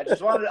that up. I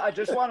just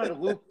wanted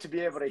Luke to be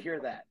able to hear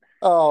that.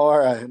 Oh, all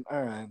right.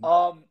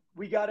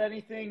 We got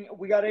anything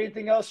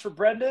else for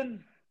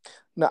Brendan?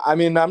 No, I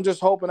mean, I'm just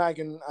hoping I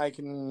can,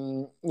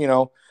 you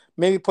know,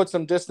 maybe put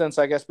some distance,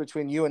 I guess,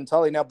 between you and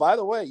Tully. Now, by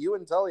the way, you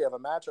and Tully have a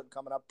matchup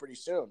coming up pretty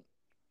soon.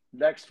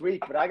 next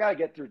week, but I got to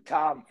get through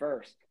Tom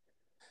first.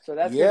 So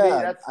that's gonna be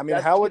Yeah, I mean,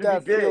 that's how would gonna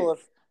be that big. feel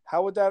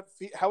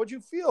how would you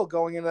feel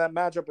going into that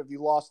matchup if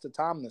you lost to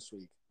Tom this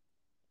week?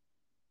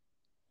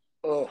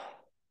 Ugh.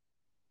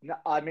 No,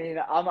 I mean,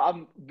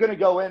 I'm gonna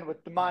go in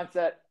with the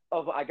mindset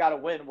of I got to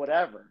win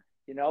whatever.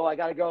 I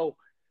got to go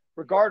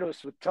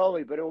regardless with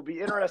Tully. But it will be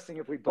interesting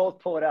if we both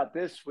pull it out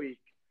this week,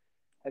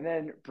 and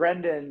then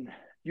Brendan,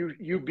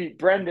 you beat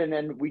Brendan,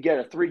 and we get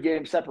a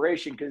 3-game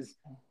separation because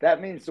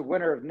that means the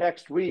winner of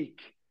next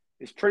week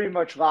is pretty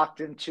much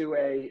locked into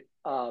a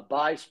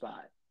bye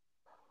spot.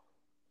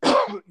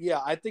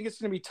 Yeah, I think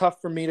it's going to be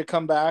tough for me to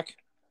come back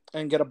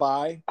and get a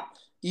bye,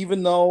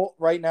 even though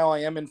right now I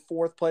am in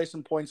 4th place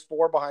in points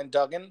behind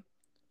Duggan,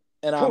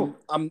 and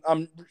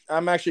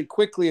I'm actually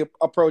quickly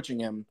approaching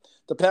him.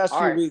 The past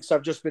few weeks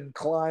I've just been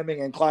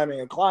climbing and climbing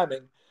and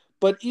climbing.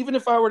 But even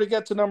if I were to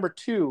get to number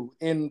 2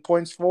 in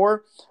points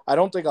 4, I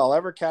don't think I'll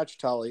ever catch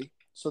Tully.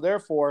 So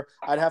therefore,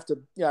 I'd have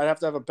to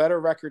have a better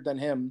record than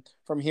him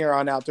from here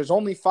on out. There's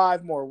only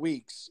 5 more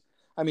weeks.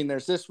 I mean,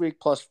 there's this week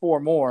plus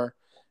 4 more,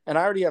 and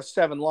I already have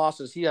 7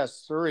 losses. He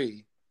has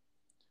 3.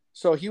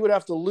 So he would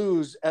have to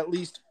lose at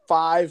least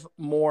 5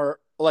 more.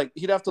 Like,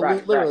 he'd have to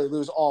literally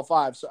lose all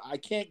 5. So I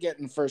can't get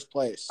in first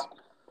place.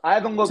 I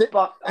haven't looked,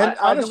 and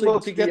honestly,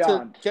 to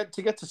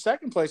get to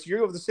second place,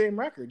 you have the same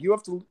record. You'd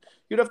have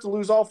to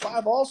lose all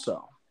 5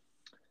 also.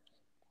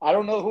 I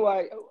don't know who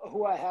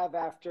I have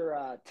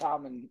after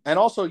Tom and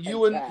also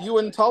you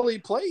and Tully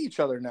play each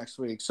other next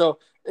week, so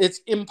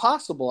it's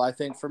impossible, I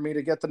think, for me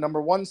to get the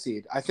number 1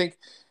 seed. I think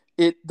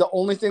the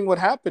only thing would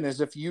happen is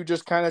if you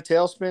just kind of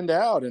tailspinned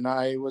out, and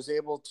I was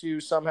able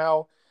to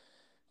somehow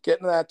get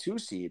into that 2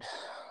 seed.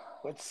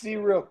 Let's see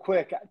real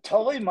quick.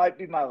 Tully might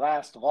be my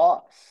last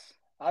loss.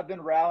 I've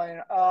been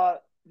rallying.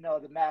 No,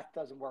 the math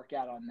doesn't work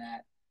out on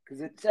that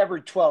because it's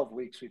every 12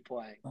 weeks we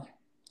play.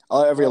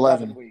 Every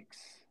 11 weeks.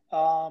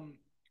 Fergie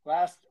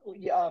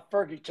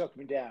took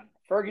me down.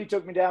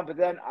 But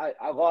then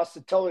I lost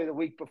to Tully the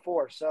week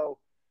before, so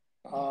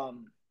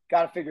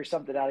got to figure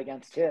something out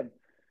against him.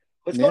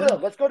 Let's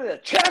go to the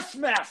chess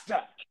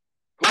master.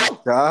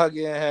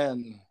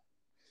 Duggan.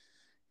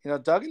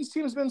 Duggan's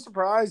team's been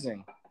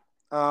surprising.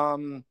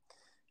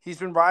 He's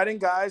been riding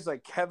guys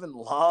like Kevin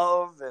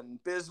Love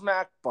and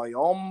Bismack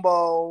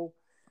Biombo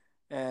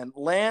and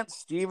Lance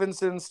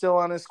Stevenson still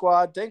on his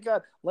squad. Thank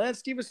God. Lance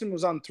Stevenson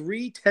was on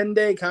 3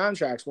 10-day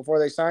contracts before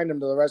they signed him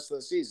to the rest of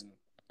the season.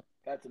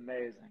 That's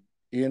amazing.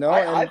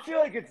 I feel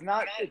like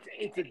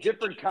it's a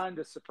different kind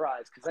of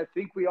surprise because I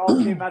think we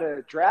all came out of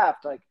the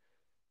draft. Like,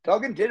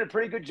 Duggan did a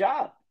pretty good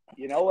job.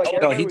 He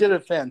did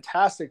it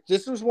fantastic.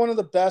 This was one of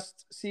the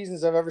best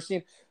seasons I've ever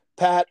seen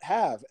Pat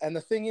have. And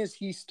the thing is,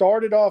 he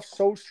started off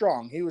so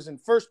strong. He was in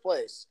first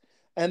place.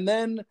 And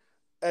then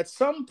at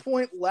some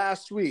point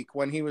last week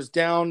when he was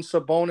down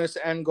Sabonis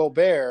and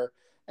Gobert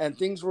and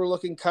things were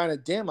looking kind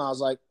of dim, I was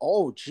like,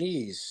 oh,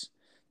 geez.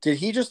 Did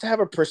he just have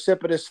a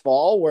precipitous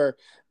fall where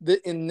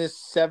in this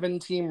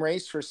 7-team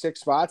race for 6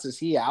 spots, is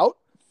he out?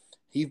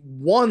 He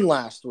won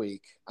last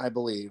week, I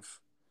believe.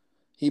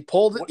 He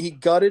pulled it. He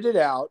gutted it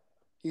out.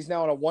 He's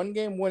now on a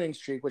 1-game winning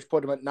streak, which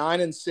put him at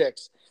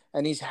 9-6.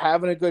 And he's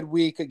having a good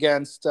week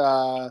against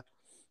Sully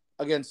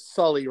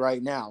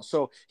right now.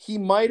 So he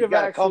might have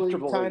actually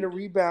kind of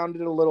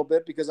rebounded a little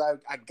bit because I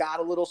got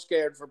a little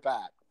scared for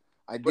Pat.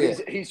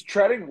 But he's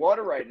treading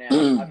water right now.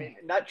 I mean,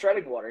 not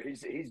treading water.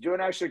 He's doing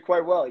actually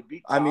quite well. He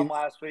beat Tom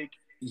last week.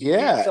 He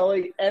beat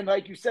Sully. And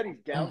like you said, he's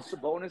down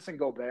Sabonis and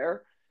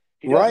Gobert.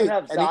 He doesn't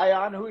have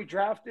Zion, who he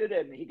drafted,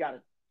 and he got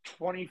a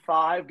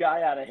 25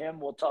 guy out of him.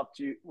 We'll talk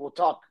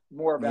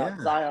more about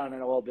Zion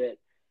in a little bit.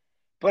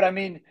 But, I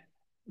mean,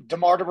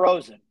 DeMar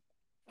DeRozan,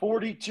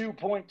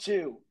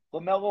 42.2.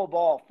 LaMelo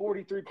Ball,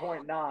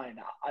 43.9. I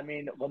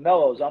mean,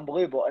 LaMelo's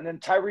unbelievable. And then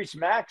Tyrese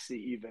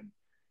Maxey even.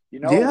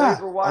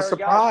 A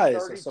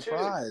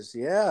surprise.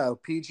 Yeah,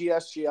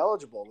 PGSG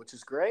eligible, which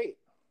is great.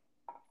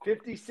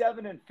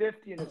 57 and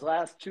 50 in his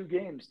last 2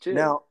 games, too.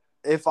 Now,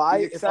 if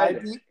I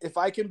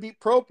can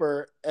beat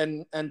Proper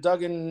and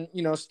Duggan,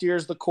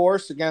 steers the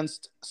course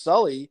against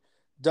Sully,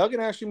 Duggan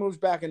actually moves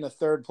back into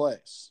 3rd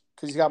place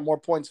because he's got more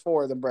points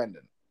for than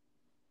Brendan.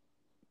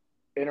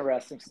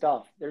 Interesting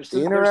stuff. There's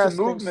some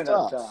movement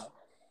up top.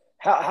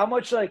 How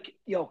much,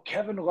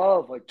 Kevin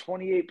Love,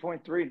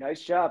 28.3.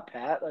 Nice job,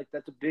 Pat.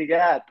 That's a big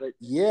ad. But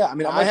yeah, I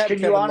mean, I had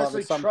Kevin Love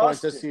at some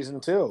point this season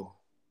too.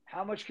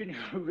 How much can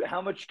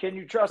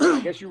you trust him?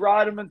 I guess you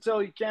ride him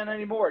until you can't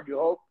anymore. You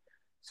hope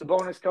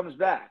Sabonis comes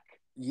back.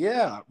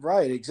 Yeah,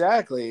 right.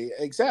 Exactly.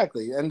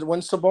 And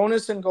when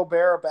Sabonis and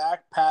Gobert are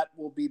back, Pat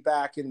will be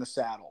back in the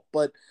saddle.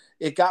 But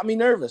it got me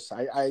nervous.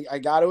 I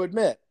got to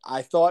admit.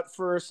 I thought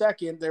for a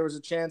second there was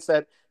a chance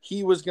that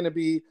he was going to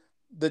be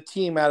the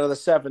team out of the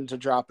 7 to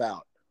drop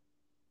out.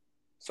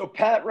 So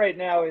Pat right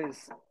now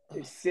is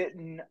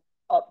sitting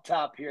up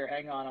top here.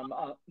 Hang on,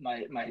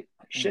 my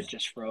shit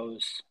just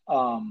froze.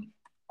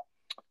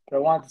 But I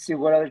wanted to see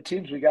what other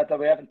teams we got that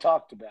we haven't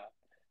talked about.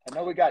 I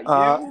know we got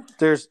you.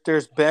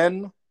 There's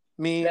Ben,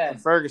 me, and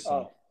Ferguson.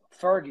 Oh,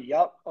 Fergie.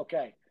 Yep.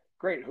 Okay.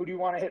 Great. Who do you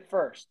want to hit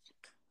first?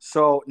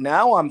 So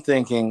now I'm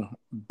thinking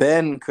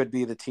Ben could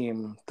be the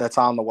team that's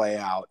on the way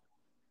out.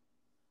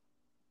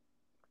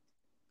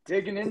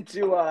 Digging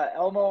into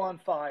Elmo on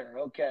fire.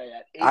 Okay,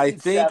 at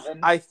 8-7.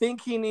 I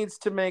think he needs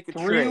to make a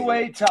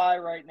three-way trade. tie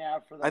right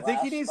now for the I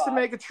think he last needs to spot.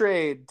 make a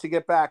trade to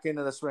get back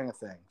into the swing of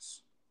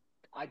things.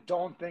 I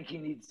don't think he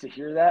needs to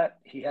hear that.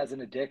 He has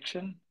an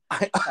addiction.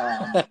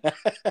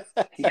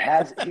 He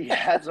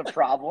has a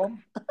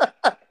problem.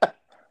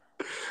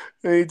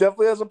 He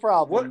definitely has a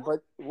problem.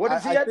 What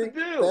does he have to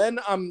do? Ben,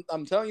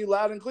 I'm telling you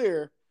loud and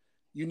clear,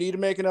 you need to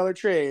make another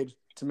trade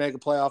to make a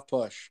playoff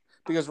push.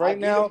 Because right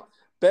now,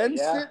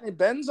 Ben's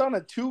on a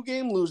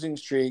 2-game losing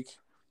streak,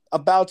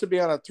 about to be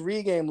on a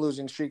 3-game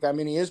losing streak. I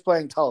mean, he is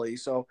playing Tully,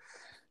 so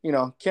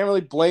can't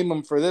really blame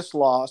him for this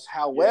loss.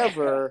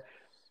 However,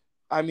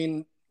 I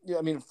mean,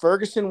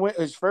 Ferguson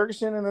is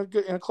Ferguson in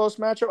a close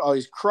matchup. Oh,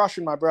 he's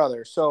crushing my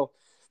brother. So,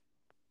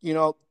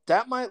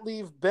 that might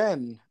leave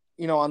Ben,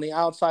 on the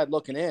outside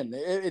looking in.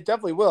 It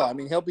definitely will. I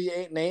mean, he'll be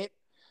 8-8,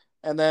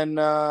 and then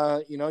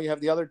you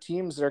have the other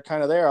teams that are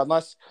kind of there.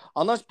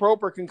 Unless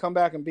Proper can come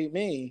back and beat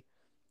me,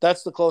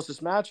 that's the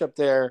closest matchup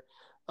there.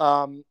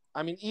 I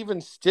mean, even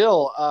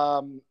still,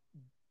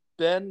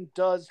 Ben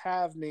does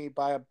have me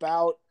by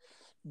about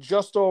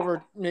just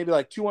over maybe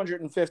like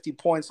 250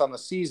 points on the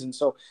season.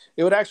 So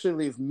it would actually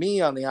leave me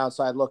on the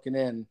outside looking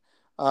in.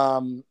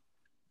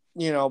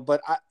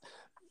 But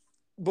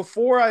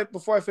before I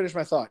finish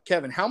my thought,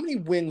 Kevin, how many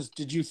wins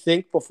did you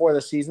think before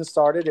the season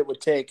started it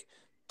would take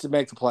to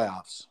make the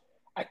playoffs?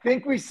 I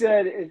think we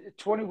said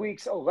 20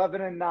 weeks,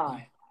 11-9.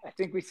 I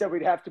think we said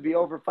we'd have to be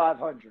over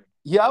 500.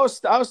 Yeah, I was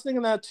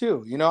thinking that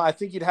too. I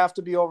think you'd have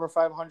to be over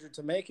 500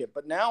 to make it.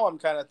 But now I'm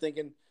kind of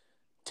thinking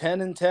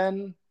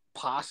 10-10,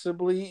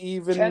 possibly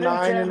even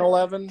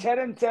 9-11.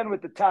 10-10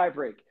 with the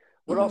tiebreak.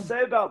 What I'll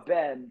say about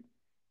Ben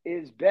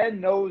is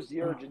Ben knows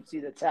the urgency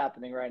that's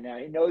happening right now.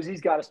 He knows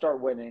he's got to start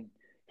winning.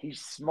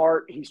 He's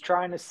smart. He's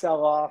trying to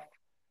sell off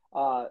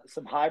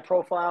some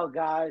high-profile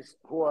guys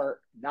who are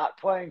not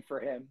playing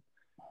for him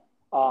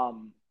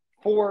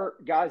for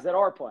guys that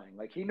are playing.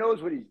 Like, he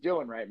knows what he's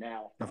doing right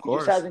now. Of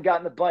course. He just hasn't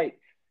gotten the bite.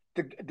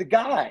 The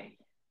guy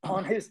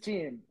on his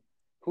team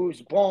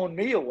who's blown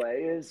me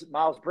away is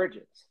Miles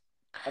Bridges.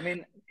 I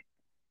mean,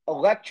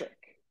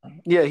 electric.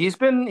 Yeah, he's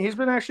been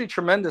actually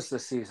tremendous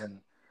this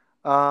season.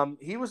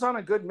 He was on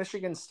a good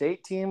Michigan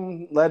State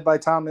team led by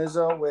Tom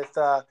Izzo with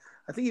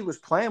I think he was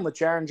playing with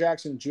Jaren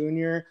Jackson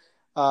Jr.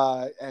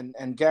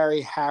 And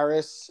Gary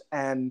Harris,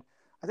 and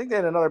I think they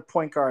had another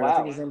point guard. Wow. I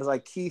think his name was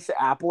like Keith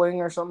Appling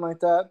or something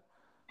like that.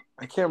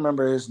 I can't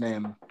remember his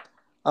name.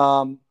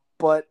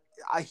 But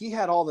he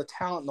had all the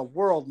talent in the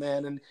world,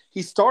 man, and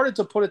he started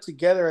to put it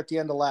together at the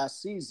end of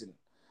last season.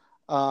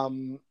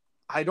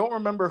 I don't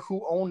remember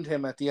who owned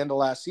him at the end of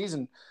last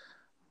season,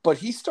 but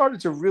he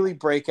started to really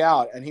break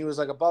out, and he was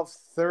like above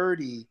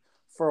 30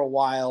 for a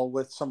while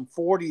with some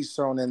 40s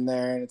thrown in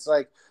there, and it's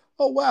like,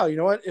 oh, wow, you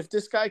know what? If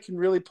this guy can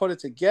really put it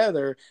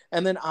together,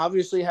 and then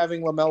obviously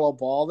having LaMelo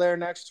Ball there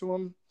next to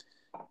him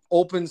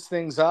opens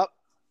things up,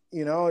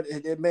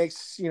 it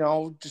makes,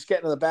 just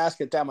getting to the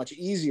basket that much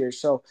easier.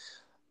 So,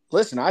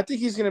 listen, I think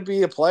he's going to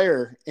be a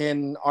player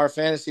in our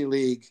fantasy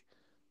league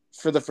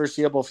for the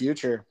foreseeable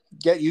future.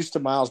 Get used to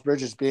Miles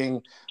Bridges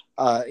being,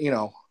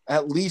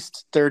 at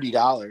least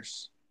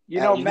 $30.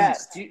 Matt,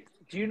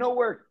 do you know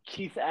where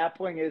Keith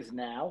Appling is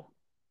now?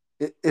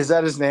 Is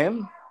that his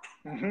name?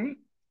 Mm-hmm.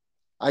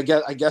 I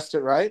guessed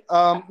it right.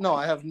 No,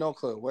 I have no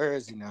clue. Where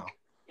is he now?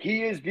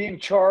 He is being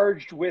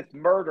charged with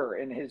murder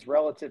in his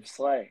relative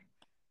slaying.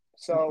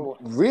 So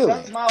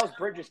really, Miles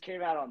Bridges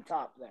came out on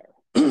top there.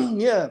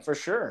 Yeah, for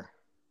sure.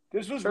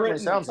 This was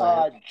written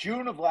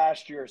June of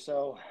last year,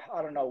 so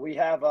I don't know. We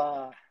have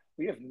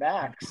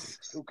Max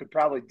who could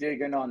probably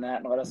dig in on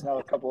that and let us know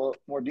a couple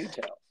more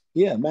details.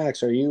 Yeah,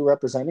 Max, are you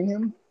representing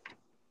him?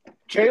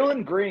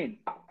 Jalen Green,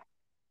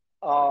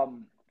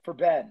 for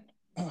Ben.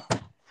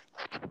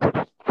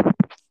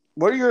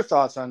 What are your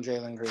thoughts on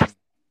Jalen Green?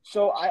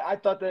 So I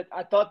thought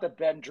that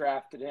Ben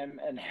drafted him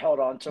and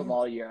held on to him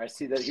all year. I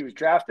see that he was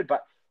drafted by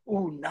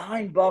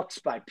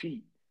 $9 by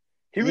Pete.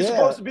 He was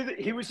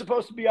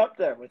supposed to be up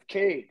there with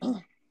Cade.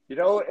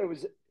 It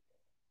was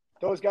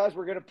those guys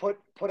were going to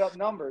put up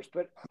numbers,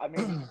 but I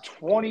mean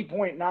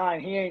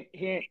 20.9.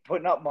 He ain't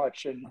putting up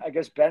much, and I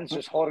guess Ben's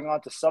just holding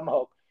on to some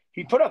hope.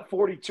 He put up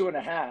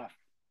 42.5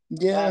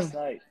 last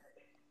night.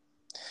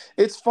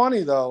 It's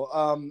funny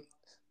though.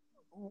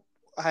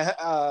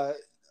 I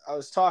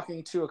was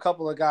talking to a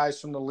couple of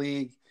guys from the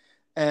league,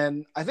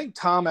 and I think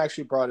Tom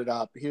actually brought it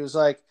up. He was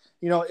like,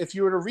 if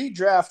you were to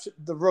redraft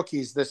the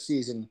rookies this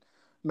season,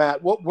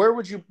 Matt, where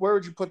would you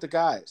put the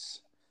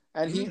guys?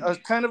 And he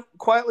kind of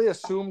quietly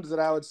assumed that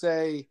I would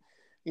say,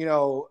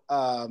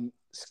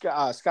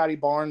 Scotty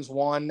Barnes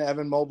 1,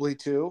 Evan Mobley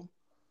 2.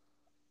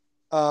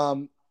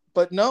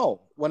 But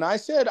no, when I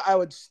said I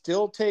would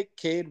still take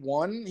Cade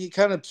 1, he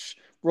kind of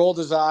rolled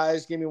his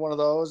eyes, gave me one of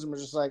those, and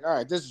was just like, all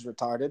right, this is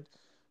retarded.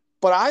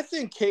 But I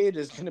think Cade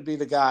is going to be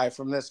the guy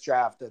from this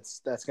draft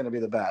that's going to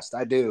be the best.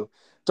 I do.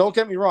 Don't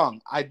get me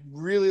wrong. I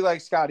really like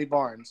Scotty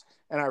Barnes,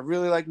 and I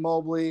really like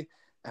Mobley,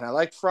 and I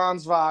like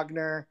Franz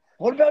Wagner.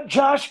 What about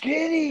Josh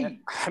Giddey?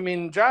 I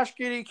mean, Josh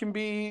Giddey can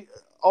be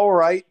all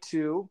right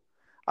too.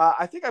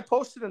 I think I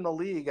posted in the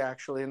league,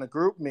 actually, in the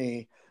group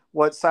me,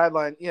 what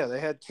sideline. Yeah, they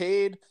had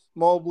Cade,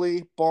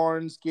 Mobley,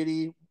 Barnes,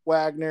 Giddey,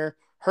 Wagner,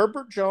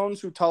 Herbert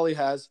Jones, who Tully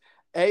has,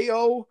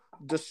 Ayo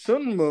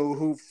Dosunmu,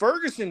 who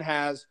Ferguson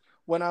has.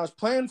 When I was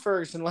playing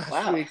Ferguson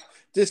last week,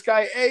 this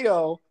guy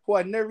Ayo, who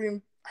I'd never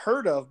even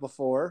heard of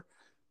before,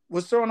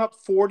 was throwing up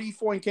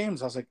 40-point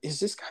games. I was like, is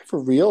this guy for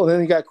real? And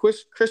then you got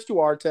Chris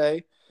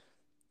Duarte,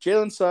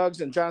 Jalen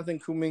Suggs, and Jonathan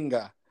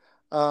Kuminga.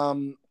 A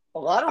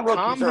lot of rookies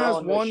Tom are has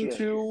on this 1, shit.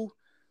 2,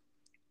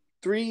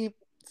 3,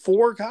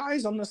 4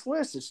 guys on this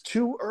list. It's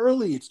too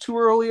early. It's too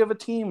early of a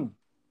team.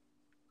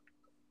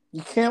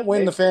 You can't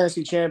win the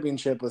fantasy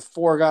championship with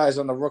 4 guys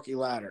on the rookie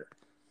ladder.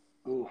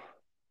 Ooh.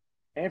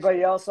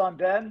 Anybody else on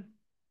Ben?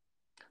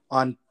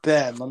 On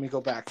Ben, let me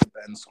go back to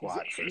Ben's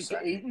squad for a He's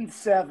second.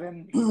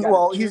 8-7.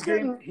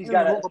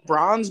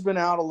 LeBron's been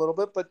out a little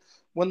bit, but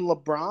when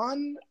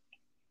LeBron,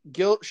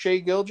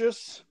 Shea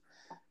Gilgeous,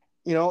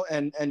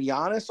 and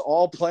Giannis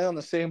all play on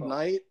the same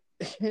night,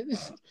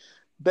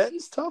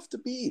 Ben's tough to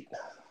beat.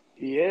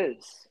 He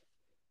is.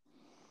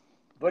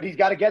 But he's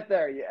got to get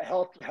there.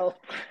 Health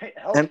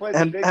plays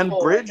a big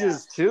role.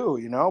 Bridges too,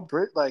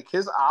 like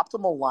his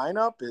optimal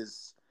lineup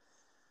is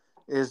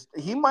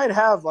he might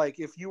have, like,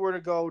 if you were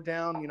to go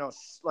down,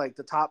 like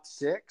the top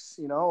 6,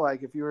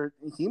 like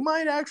he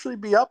might actually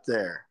be up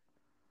there.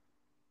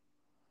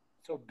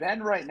 So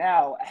Ben right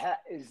now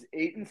is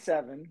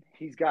 8-7.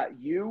 He's got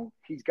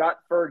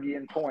Fergie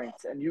in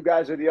points, and you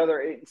guys are the other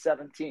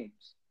 8-7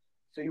 teams.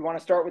 So you want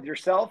to start with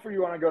yourself, or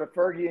you want to go to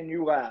Fergie and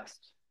you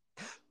last?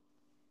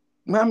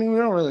 I mean, we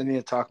don't really need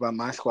to talk about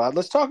my squad.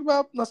 Let's talk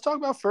about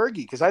Fergie,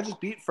 because I just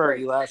beat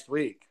Fergie last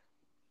week.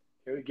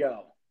 Here we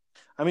go.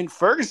 I mean,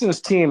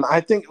 Ferguson's team, I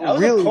think, that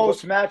was really a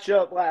close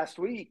matchup last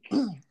week.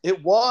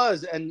 It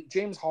was, and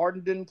James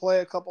Harden didn't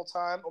play a couple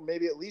times, or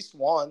maybe at least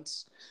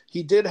once.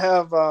 He did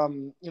have,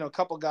 a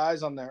couple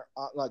guys on there,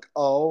 like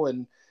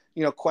and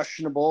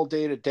questionable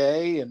day to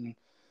day, and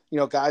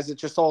guys that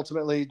just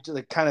ultimately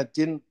kind of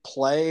didn't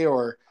play,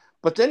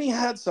 but then he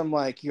had some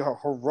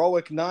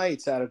heroic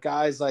nights out of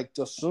guys like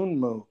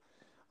Dosunmu,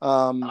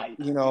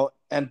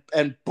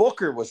 and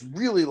Booker was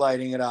really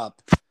lighting it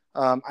up.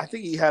 I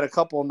think he had a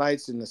couple of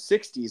nights in the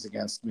 60s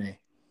against me,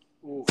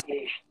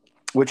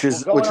 which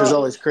is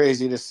always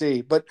crazy to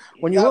see. But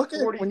when you look at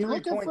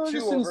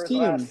Ferguson's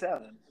team,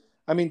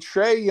 I mean,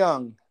 Trae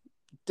Young,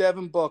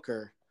 Devin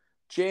Booker,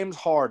 James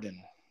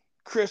Harden,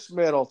 Chris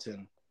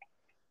Middleton,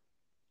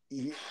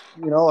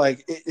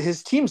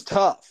 his team's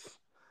tough.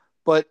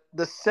 But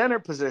the center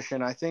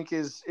position, I think,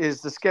 is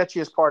the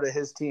sketchiest part of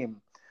his team.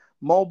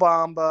 Mo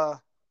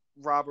Bamba,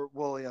 Robert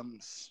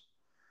Williams.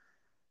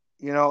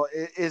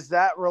 Is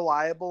that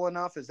reliable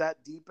enough? Is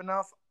that deep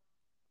enough?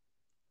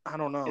 I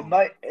don't know.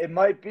 It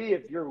might be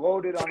if you're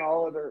loaded on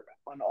all other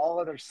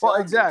Well,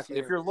 exactly.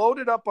 If you're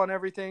loaded up on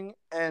everything,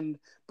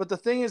 but the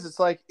thing is, it's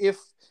like if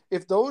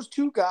those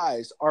 2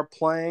 guys are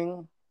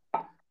playing,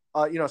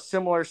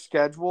 similar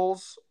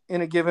schedules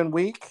in a given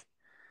week,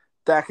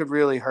 that could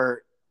really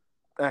hurt.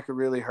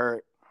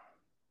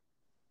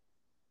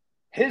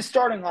 His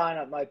starting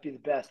lineup might be the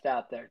best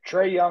out there.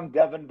 Trae Young,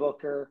 Devin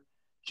Booker,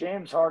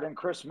 James Harden,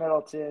 Chris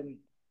Middleton,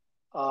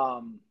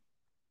 and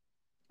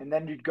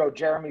then you'd go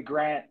Jeremy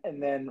Grant and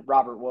then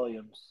Robert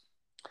Williams.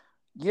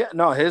 Yeah,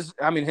 no, his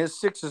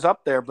 6 is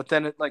up there, but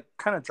then it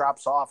kind of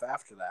drops off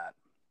after that.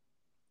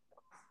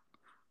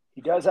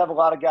 He does have a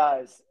lot of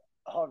guys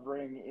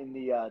hovering in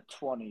the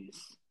 20s.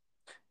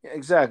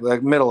 Exactly,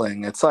 like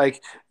middling. It's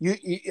like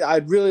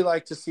I'd really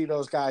like to see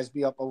those guys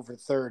be up over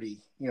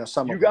 30. You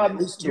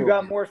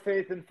got more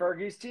faith in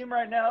Fergie's team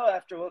right now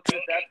after looking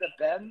at that than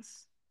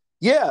Ben's.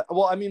 Yeah,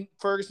 well, I mean,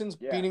 Ferguson's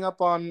beating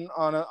up on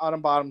a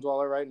bottom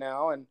dweller right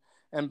now,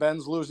 and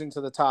Ben's losing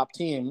to the top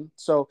team.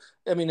 So,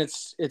 I mean,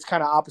 it's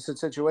kind of opposite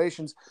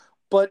situations.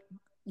 But,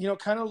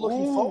 kind of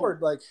looking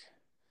forward,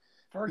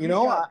 Fergie's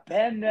got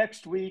Ben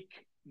next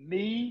week,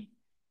 me,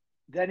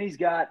 then he's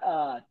got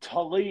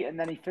Tully, and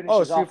then he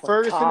finishes off with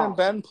Ferguson Tom. And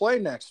Ben play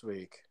next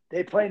week.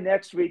 They play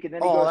next week, and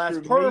then he goes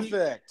through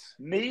perfect.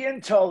 Me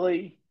and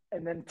Tully,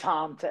 and then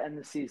Tom to end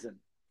the season.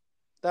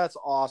 That's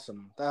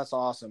awesome.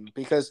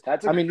 Because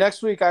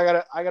next week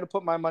I gotta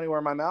put my money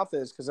where my mouth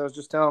is, because I was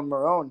just telling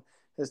Marone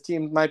his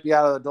team might be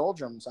out of the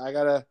doldrums.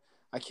 I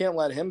can't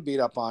let him beat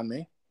up on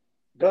me.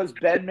 Does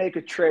Ben make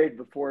a trade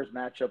before his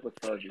matchup with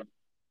Fergie?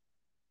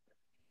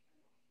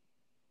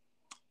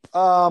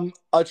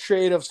 A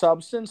trade of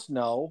substance,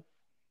 no.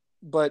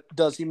 But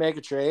does he make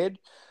a trade?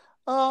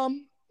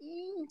 I'd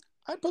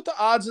put the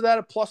odds of that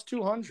at plus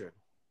 200.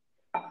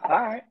 All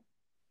right.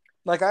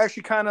 I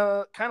actually kind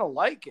of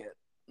like it.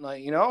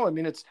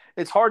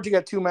 It's hard to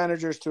get 2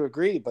 managers to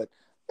agree, but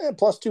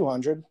plus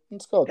 200.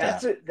 Let's go with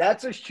that.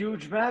 That's a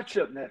huge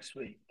matchup next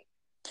week.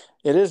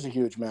 It is a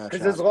huge matchup.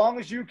 Because as long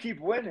as you keep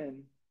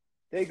winning,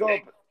 they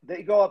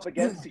go up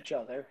against each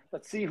other.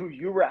 Let's see who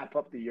you wrap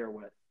up the year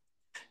with.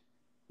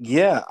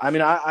 Yeah, I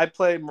mean, I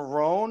play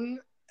Marone,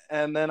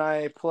 and then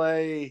I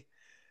play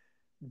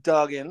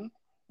Duggan,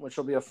 which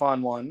will be a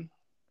fun one.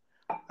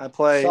 I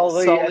play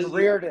Sully and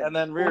Reardon. and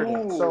then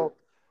Reardon. Ooh. So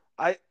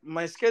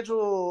my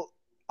schedule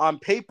on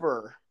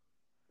paper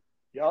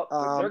Yep,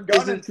 they're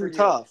gunning isn't for too you.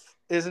 tough.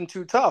 Isn't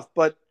too tough,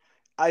 but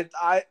I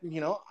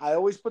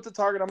always put the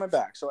target on my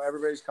back, so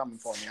everybody's coming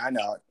for me. I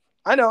know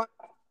it.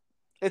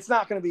 It's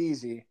not going to be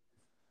easy.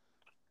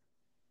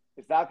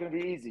 It's not going to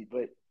be easy,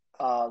 but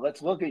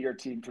let's look at your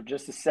team for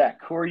just a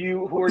sec. Who are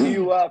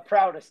you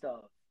proudest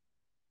of?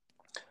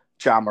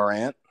 Ja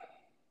Morant.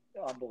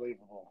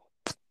 Unbelievable.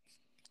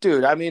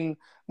 Dude, I mean,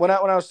 when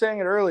I was saying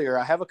it earlier,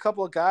 I have a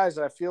couple of guys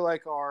that I feel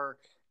like are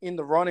in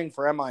the running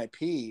for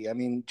MIP. I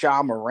mean,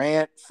 Ja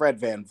Morant, Fred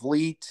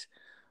VanVleet,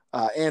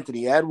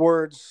 Anthony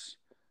Edwards.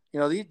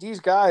 These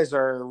guys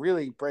are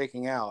really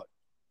breaking out.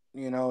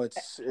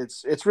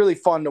 It's really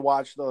fun to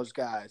watch those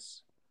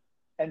guys.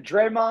 And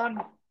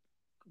Draymond,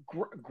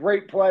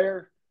 great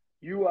player.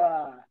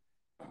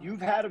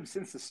 You've had him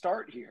since the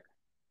start here.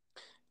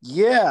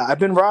 Yeah, I've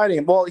been riding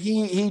him. Well,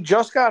 he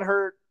just got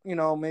hurt,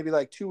 maybe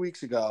like 2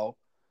 weeks ago.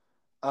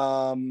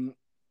 And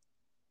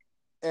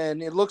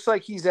it looks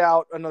like he's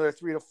out another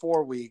 3 to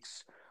 4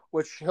 weeks,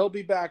 which he'll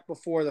be back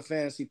before the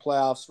fantasy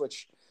playoffs,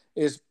 which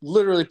is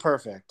literally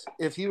perfect.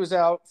 If he was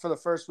out for the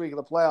first week of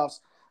the playoffs,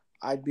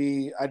 I'd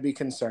be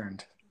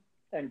concerned.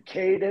 And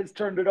Cade has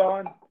turned it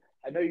on.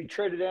 I know you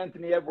traded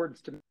Anthony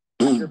Edwards to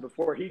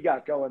before he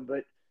got going,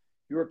 but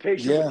you were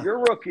patient with your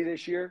rookie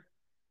this year.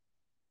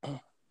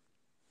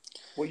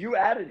 Well, you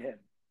added him.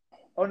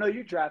 Oh no,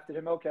 you drafted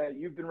him. Okay,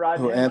 you've been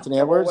riding him Anthony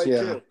Edwards.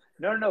 Yeah. Too.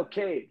 No,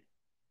 Cade.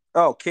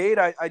 Oh, Cade,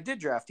 I did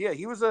draft. Yeah,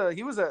 he was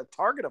a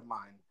target of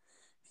mine.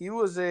 He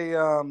was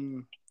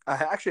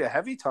actually a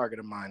heavy target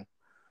of mine.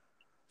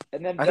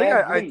 And then I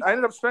think I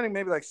ended up spending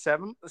maybe like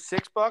 $6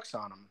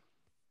 on him.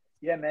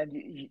 Yeah, man,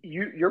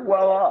 you're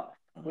well off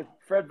with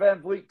Fred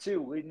VanVleet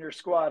too, leading your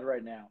squad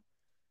right now.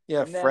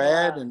 Yeah, and then,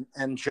 Fred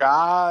and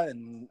Ja,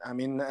 and I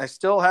mean, I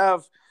still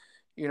have,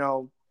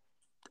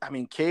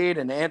 Cade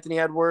and Anthony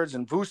Edwards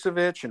and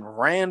Vucevic and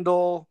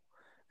Randall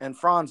and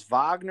Franz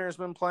Wagner's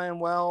been playing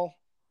well.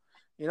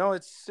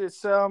 It's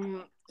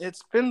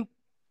been,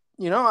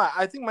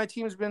 I think my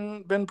team's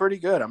been pretty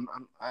good. I'm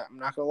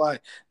not gonna lie.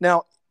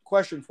 Now,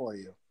 question for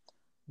you: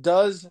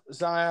 does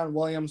Zion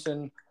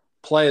Williamson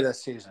play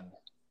this season?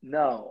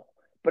 No,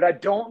 but I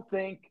don't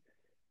think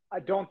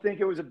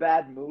it was a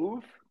bad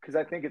move because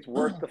I think it's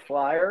worth the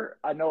flyer.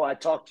 I know I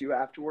talked to you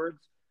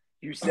afterwards.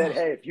 You said,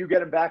 hey, if you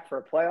get him back for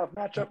a playoff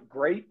matchup,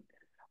 great.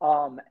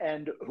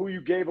 And who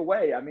you gave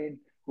away. I mean,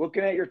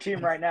 looking at your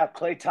team right now,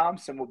 Klay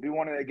Thompson would be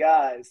one of the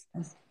guys.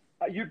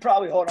 You'd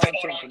probably hold on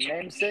to him for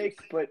namesake,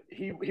 but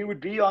he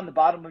would be on the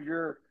bottom of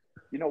your,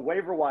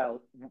 waiver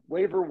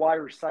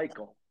wire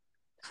cycle.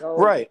 So,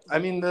 right. I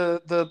mean,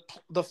 the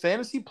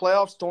fantasy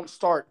playoffs don't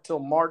start till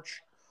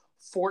March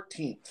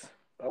 14th.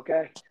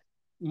 Okay.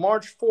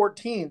 March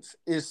 14th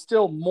is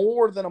still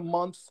more than a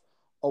month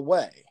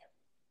away.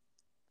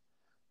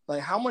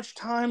 Like, how much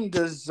time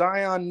does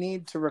Zion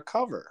need to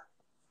recover?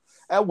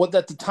 At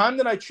the time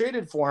that I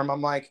traded for him,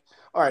 I'm like,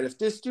 all right, if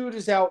this dude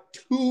is out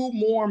 2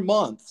 more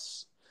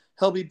months,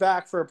 he'll be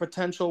back for a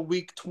potential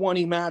week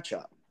 20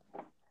 matchup.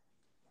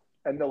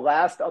 And the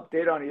last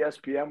update on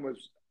ESPN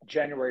was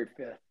January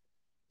 5th.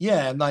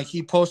 Yeah, and like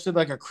he posted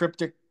like a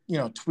cryptic,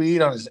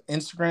 tweet on his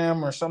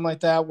Instagram or something like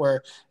that,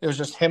 where it was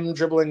just him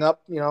dribbling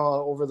up,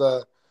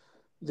 over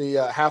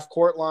the half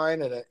court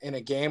line in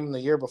a game the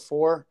year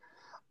before.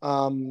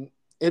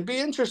 It'd be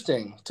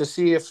interesting to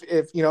see if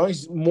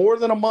he's more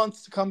than a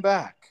month to come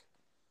back.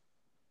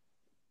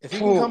 If he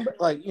can come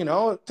back,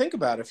 think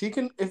about it.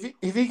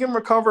 If he can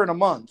recover in a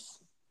month,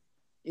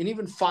 in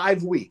even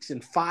 5 weeks,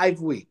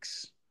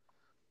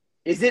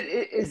 Is it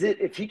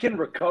if he can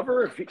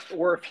recover, if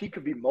he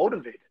could be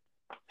motivated?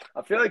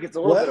 I feel like it's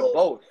a little bit of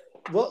both.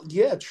 Well,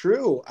 yeah,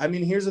 true. I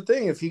mean, here's the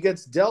thing: if he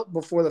gets dealt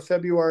before the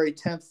February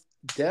 10th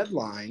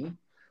deadline,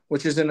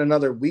 which is in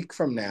another week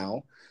from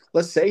now,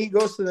 let's say he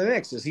goes to the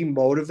Knicks, is he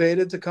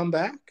motivated to come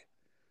back?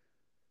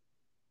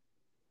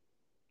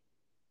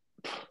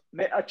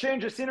 A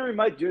change of scenery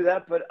might do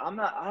that, but I'm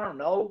not. I don't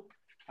know.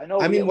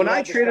 I mean, when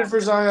I traded for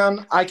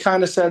Zion, I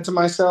kind of said to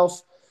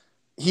myself,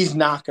 he's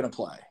not going to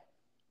play.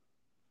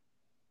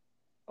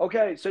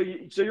 Okay, so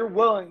you're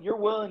willing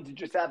to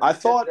just have. I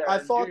thought that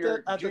at the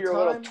time,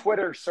 little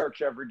Twitter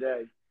search every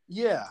day.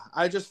 Yeah,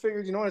 I just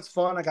figured, it's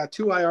fun. I got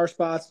 2 IR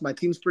spots. My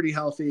team's pretty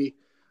healthy.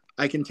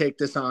 I can take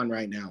this on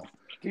right now.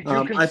 Did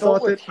you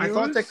consult with Hughes? I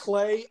thought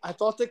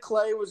that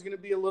Klay was going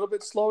to be a little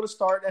bit slow to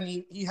start, and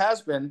he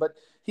has been, but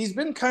he's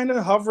been kind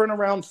of hovering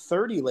around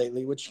 30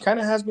 lately, which kind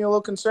of has me a little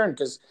concerned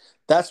because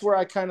that's where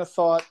I kind of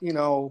thought,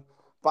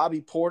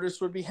 Bobby Portis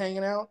would be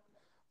hanging out.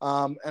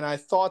 And I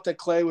thought that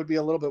Klay would be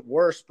a little bit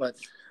worse, but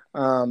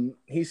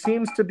he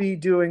seems to be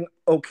doing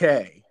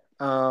okay.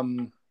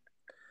 So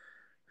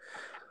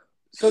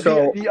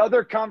the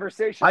other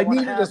conversation I want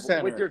to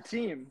have with your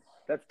team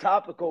that's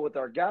topical with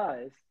our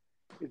guys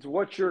is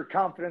what's your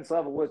confidence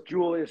level with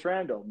Julius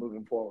Randle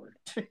moving forward?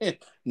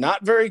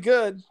 Not very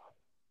good.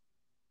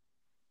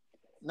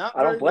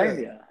 I don't blame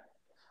you.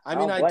 I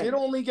mean, I did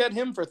only get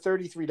him for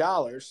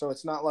 $33, so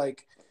it's not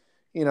like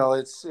you know,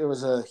 it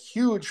was a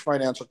huge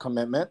financial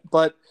commitment.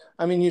 But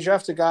I mean, you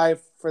draft a guy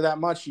for that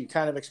much, you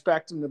kind of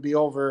expect him to be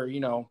over,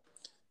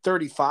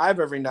 35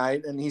 every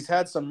night, and he's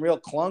had some real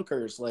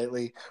clunkers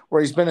lately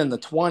where he's been in the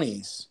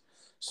 20s.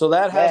 So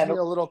that has me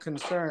a little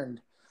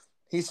concerned.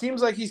 He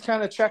seems like he's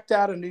kind of checked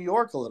out of New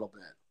York a little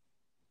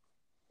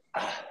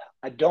bit.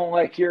 I don't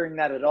like hearing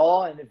that at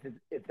all. And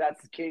if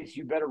that's the case,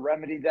 you better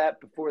remedy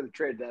that before the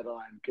trade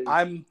deadline. Cause,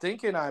 I'm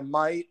thinking I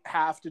might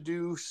have to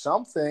do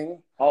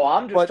something. Oh,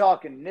 I'm just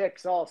talking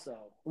Knicks also.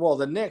 Well,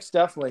 the Knicks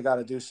definitely got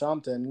to do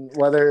something.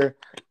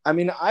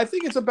 I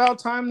think it's about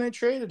time they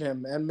traded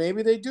him, and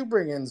maybe they do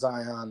bring in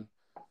Zion.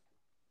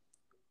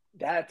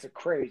 That's a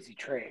crazy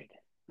trade.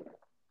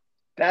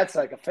 That's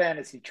like a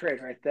fantasy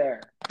trade right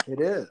there. It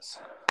is.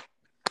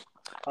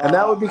 And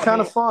that would be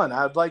kind of fun.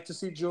 I'd like to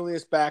see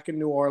Julius back in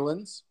New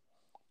Orleans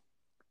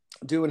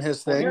doing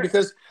his thing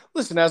because,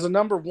 listen, as a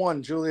number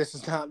one, Julius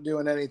is not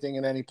doing anything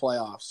in any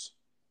playoffs,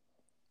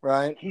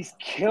 right? He's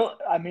got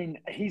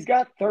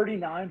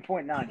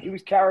 39.9. He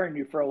was carrying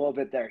you for a little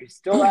bit there. He's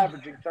still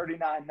averaging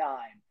 39.9,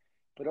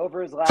 but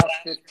over his last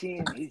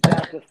 15, he's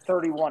down to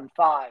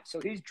 31.5. So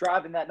he's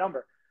driving that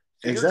number.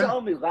 So You're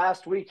telling me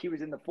last week he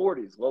was in the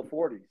 40s, low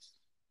 40s.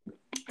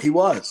 He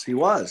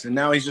was. And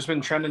now he's just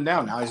been trending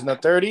down. Now he's in the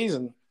 30s.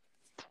 And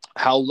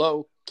how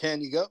low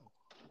can you go?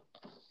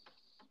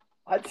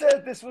 I'd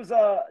say this was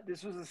a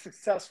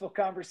successful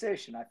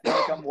conversation. I feel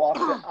like I'm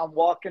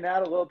walking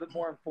out a little bit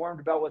more informed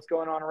about what's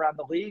going on around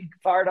the league.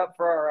 Fired up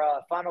for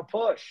our final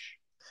push.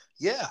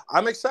 Yeah,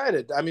 I'm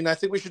excited. I mean, I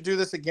think we should do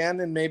this again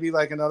in maybe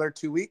like another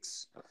 2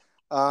 weeks.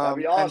 That'd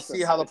be awesome. And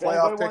see how the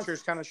playoff picture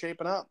is kind of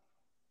shaping up.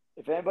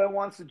 If anybody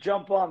wants to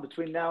jump on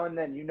between now and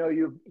then,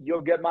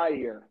 you'll get my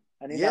ear.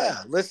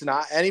 Listen,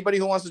 anybody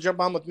who wants to jump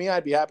on with me,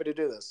 I'd be happy to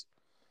do this.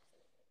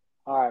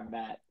 All right,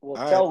 Matt.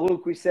 Well, tell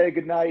Luke we say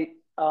goodnight,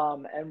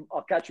 and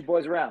I'll catch you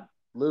boys around.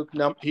 Luke,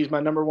 he's my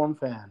number one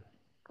fan.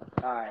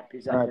 All right.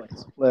 Peace out,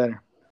 boys. Later.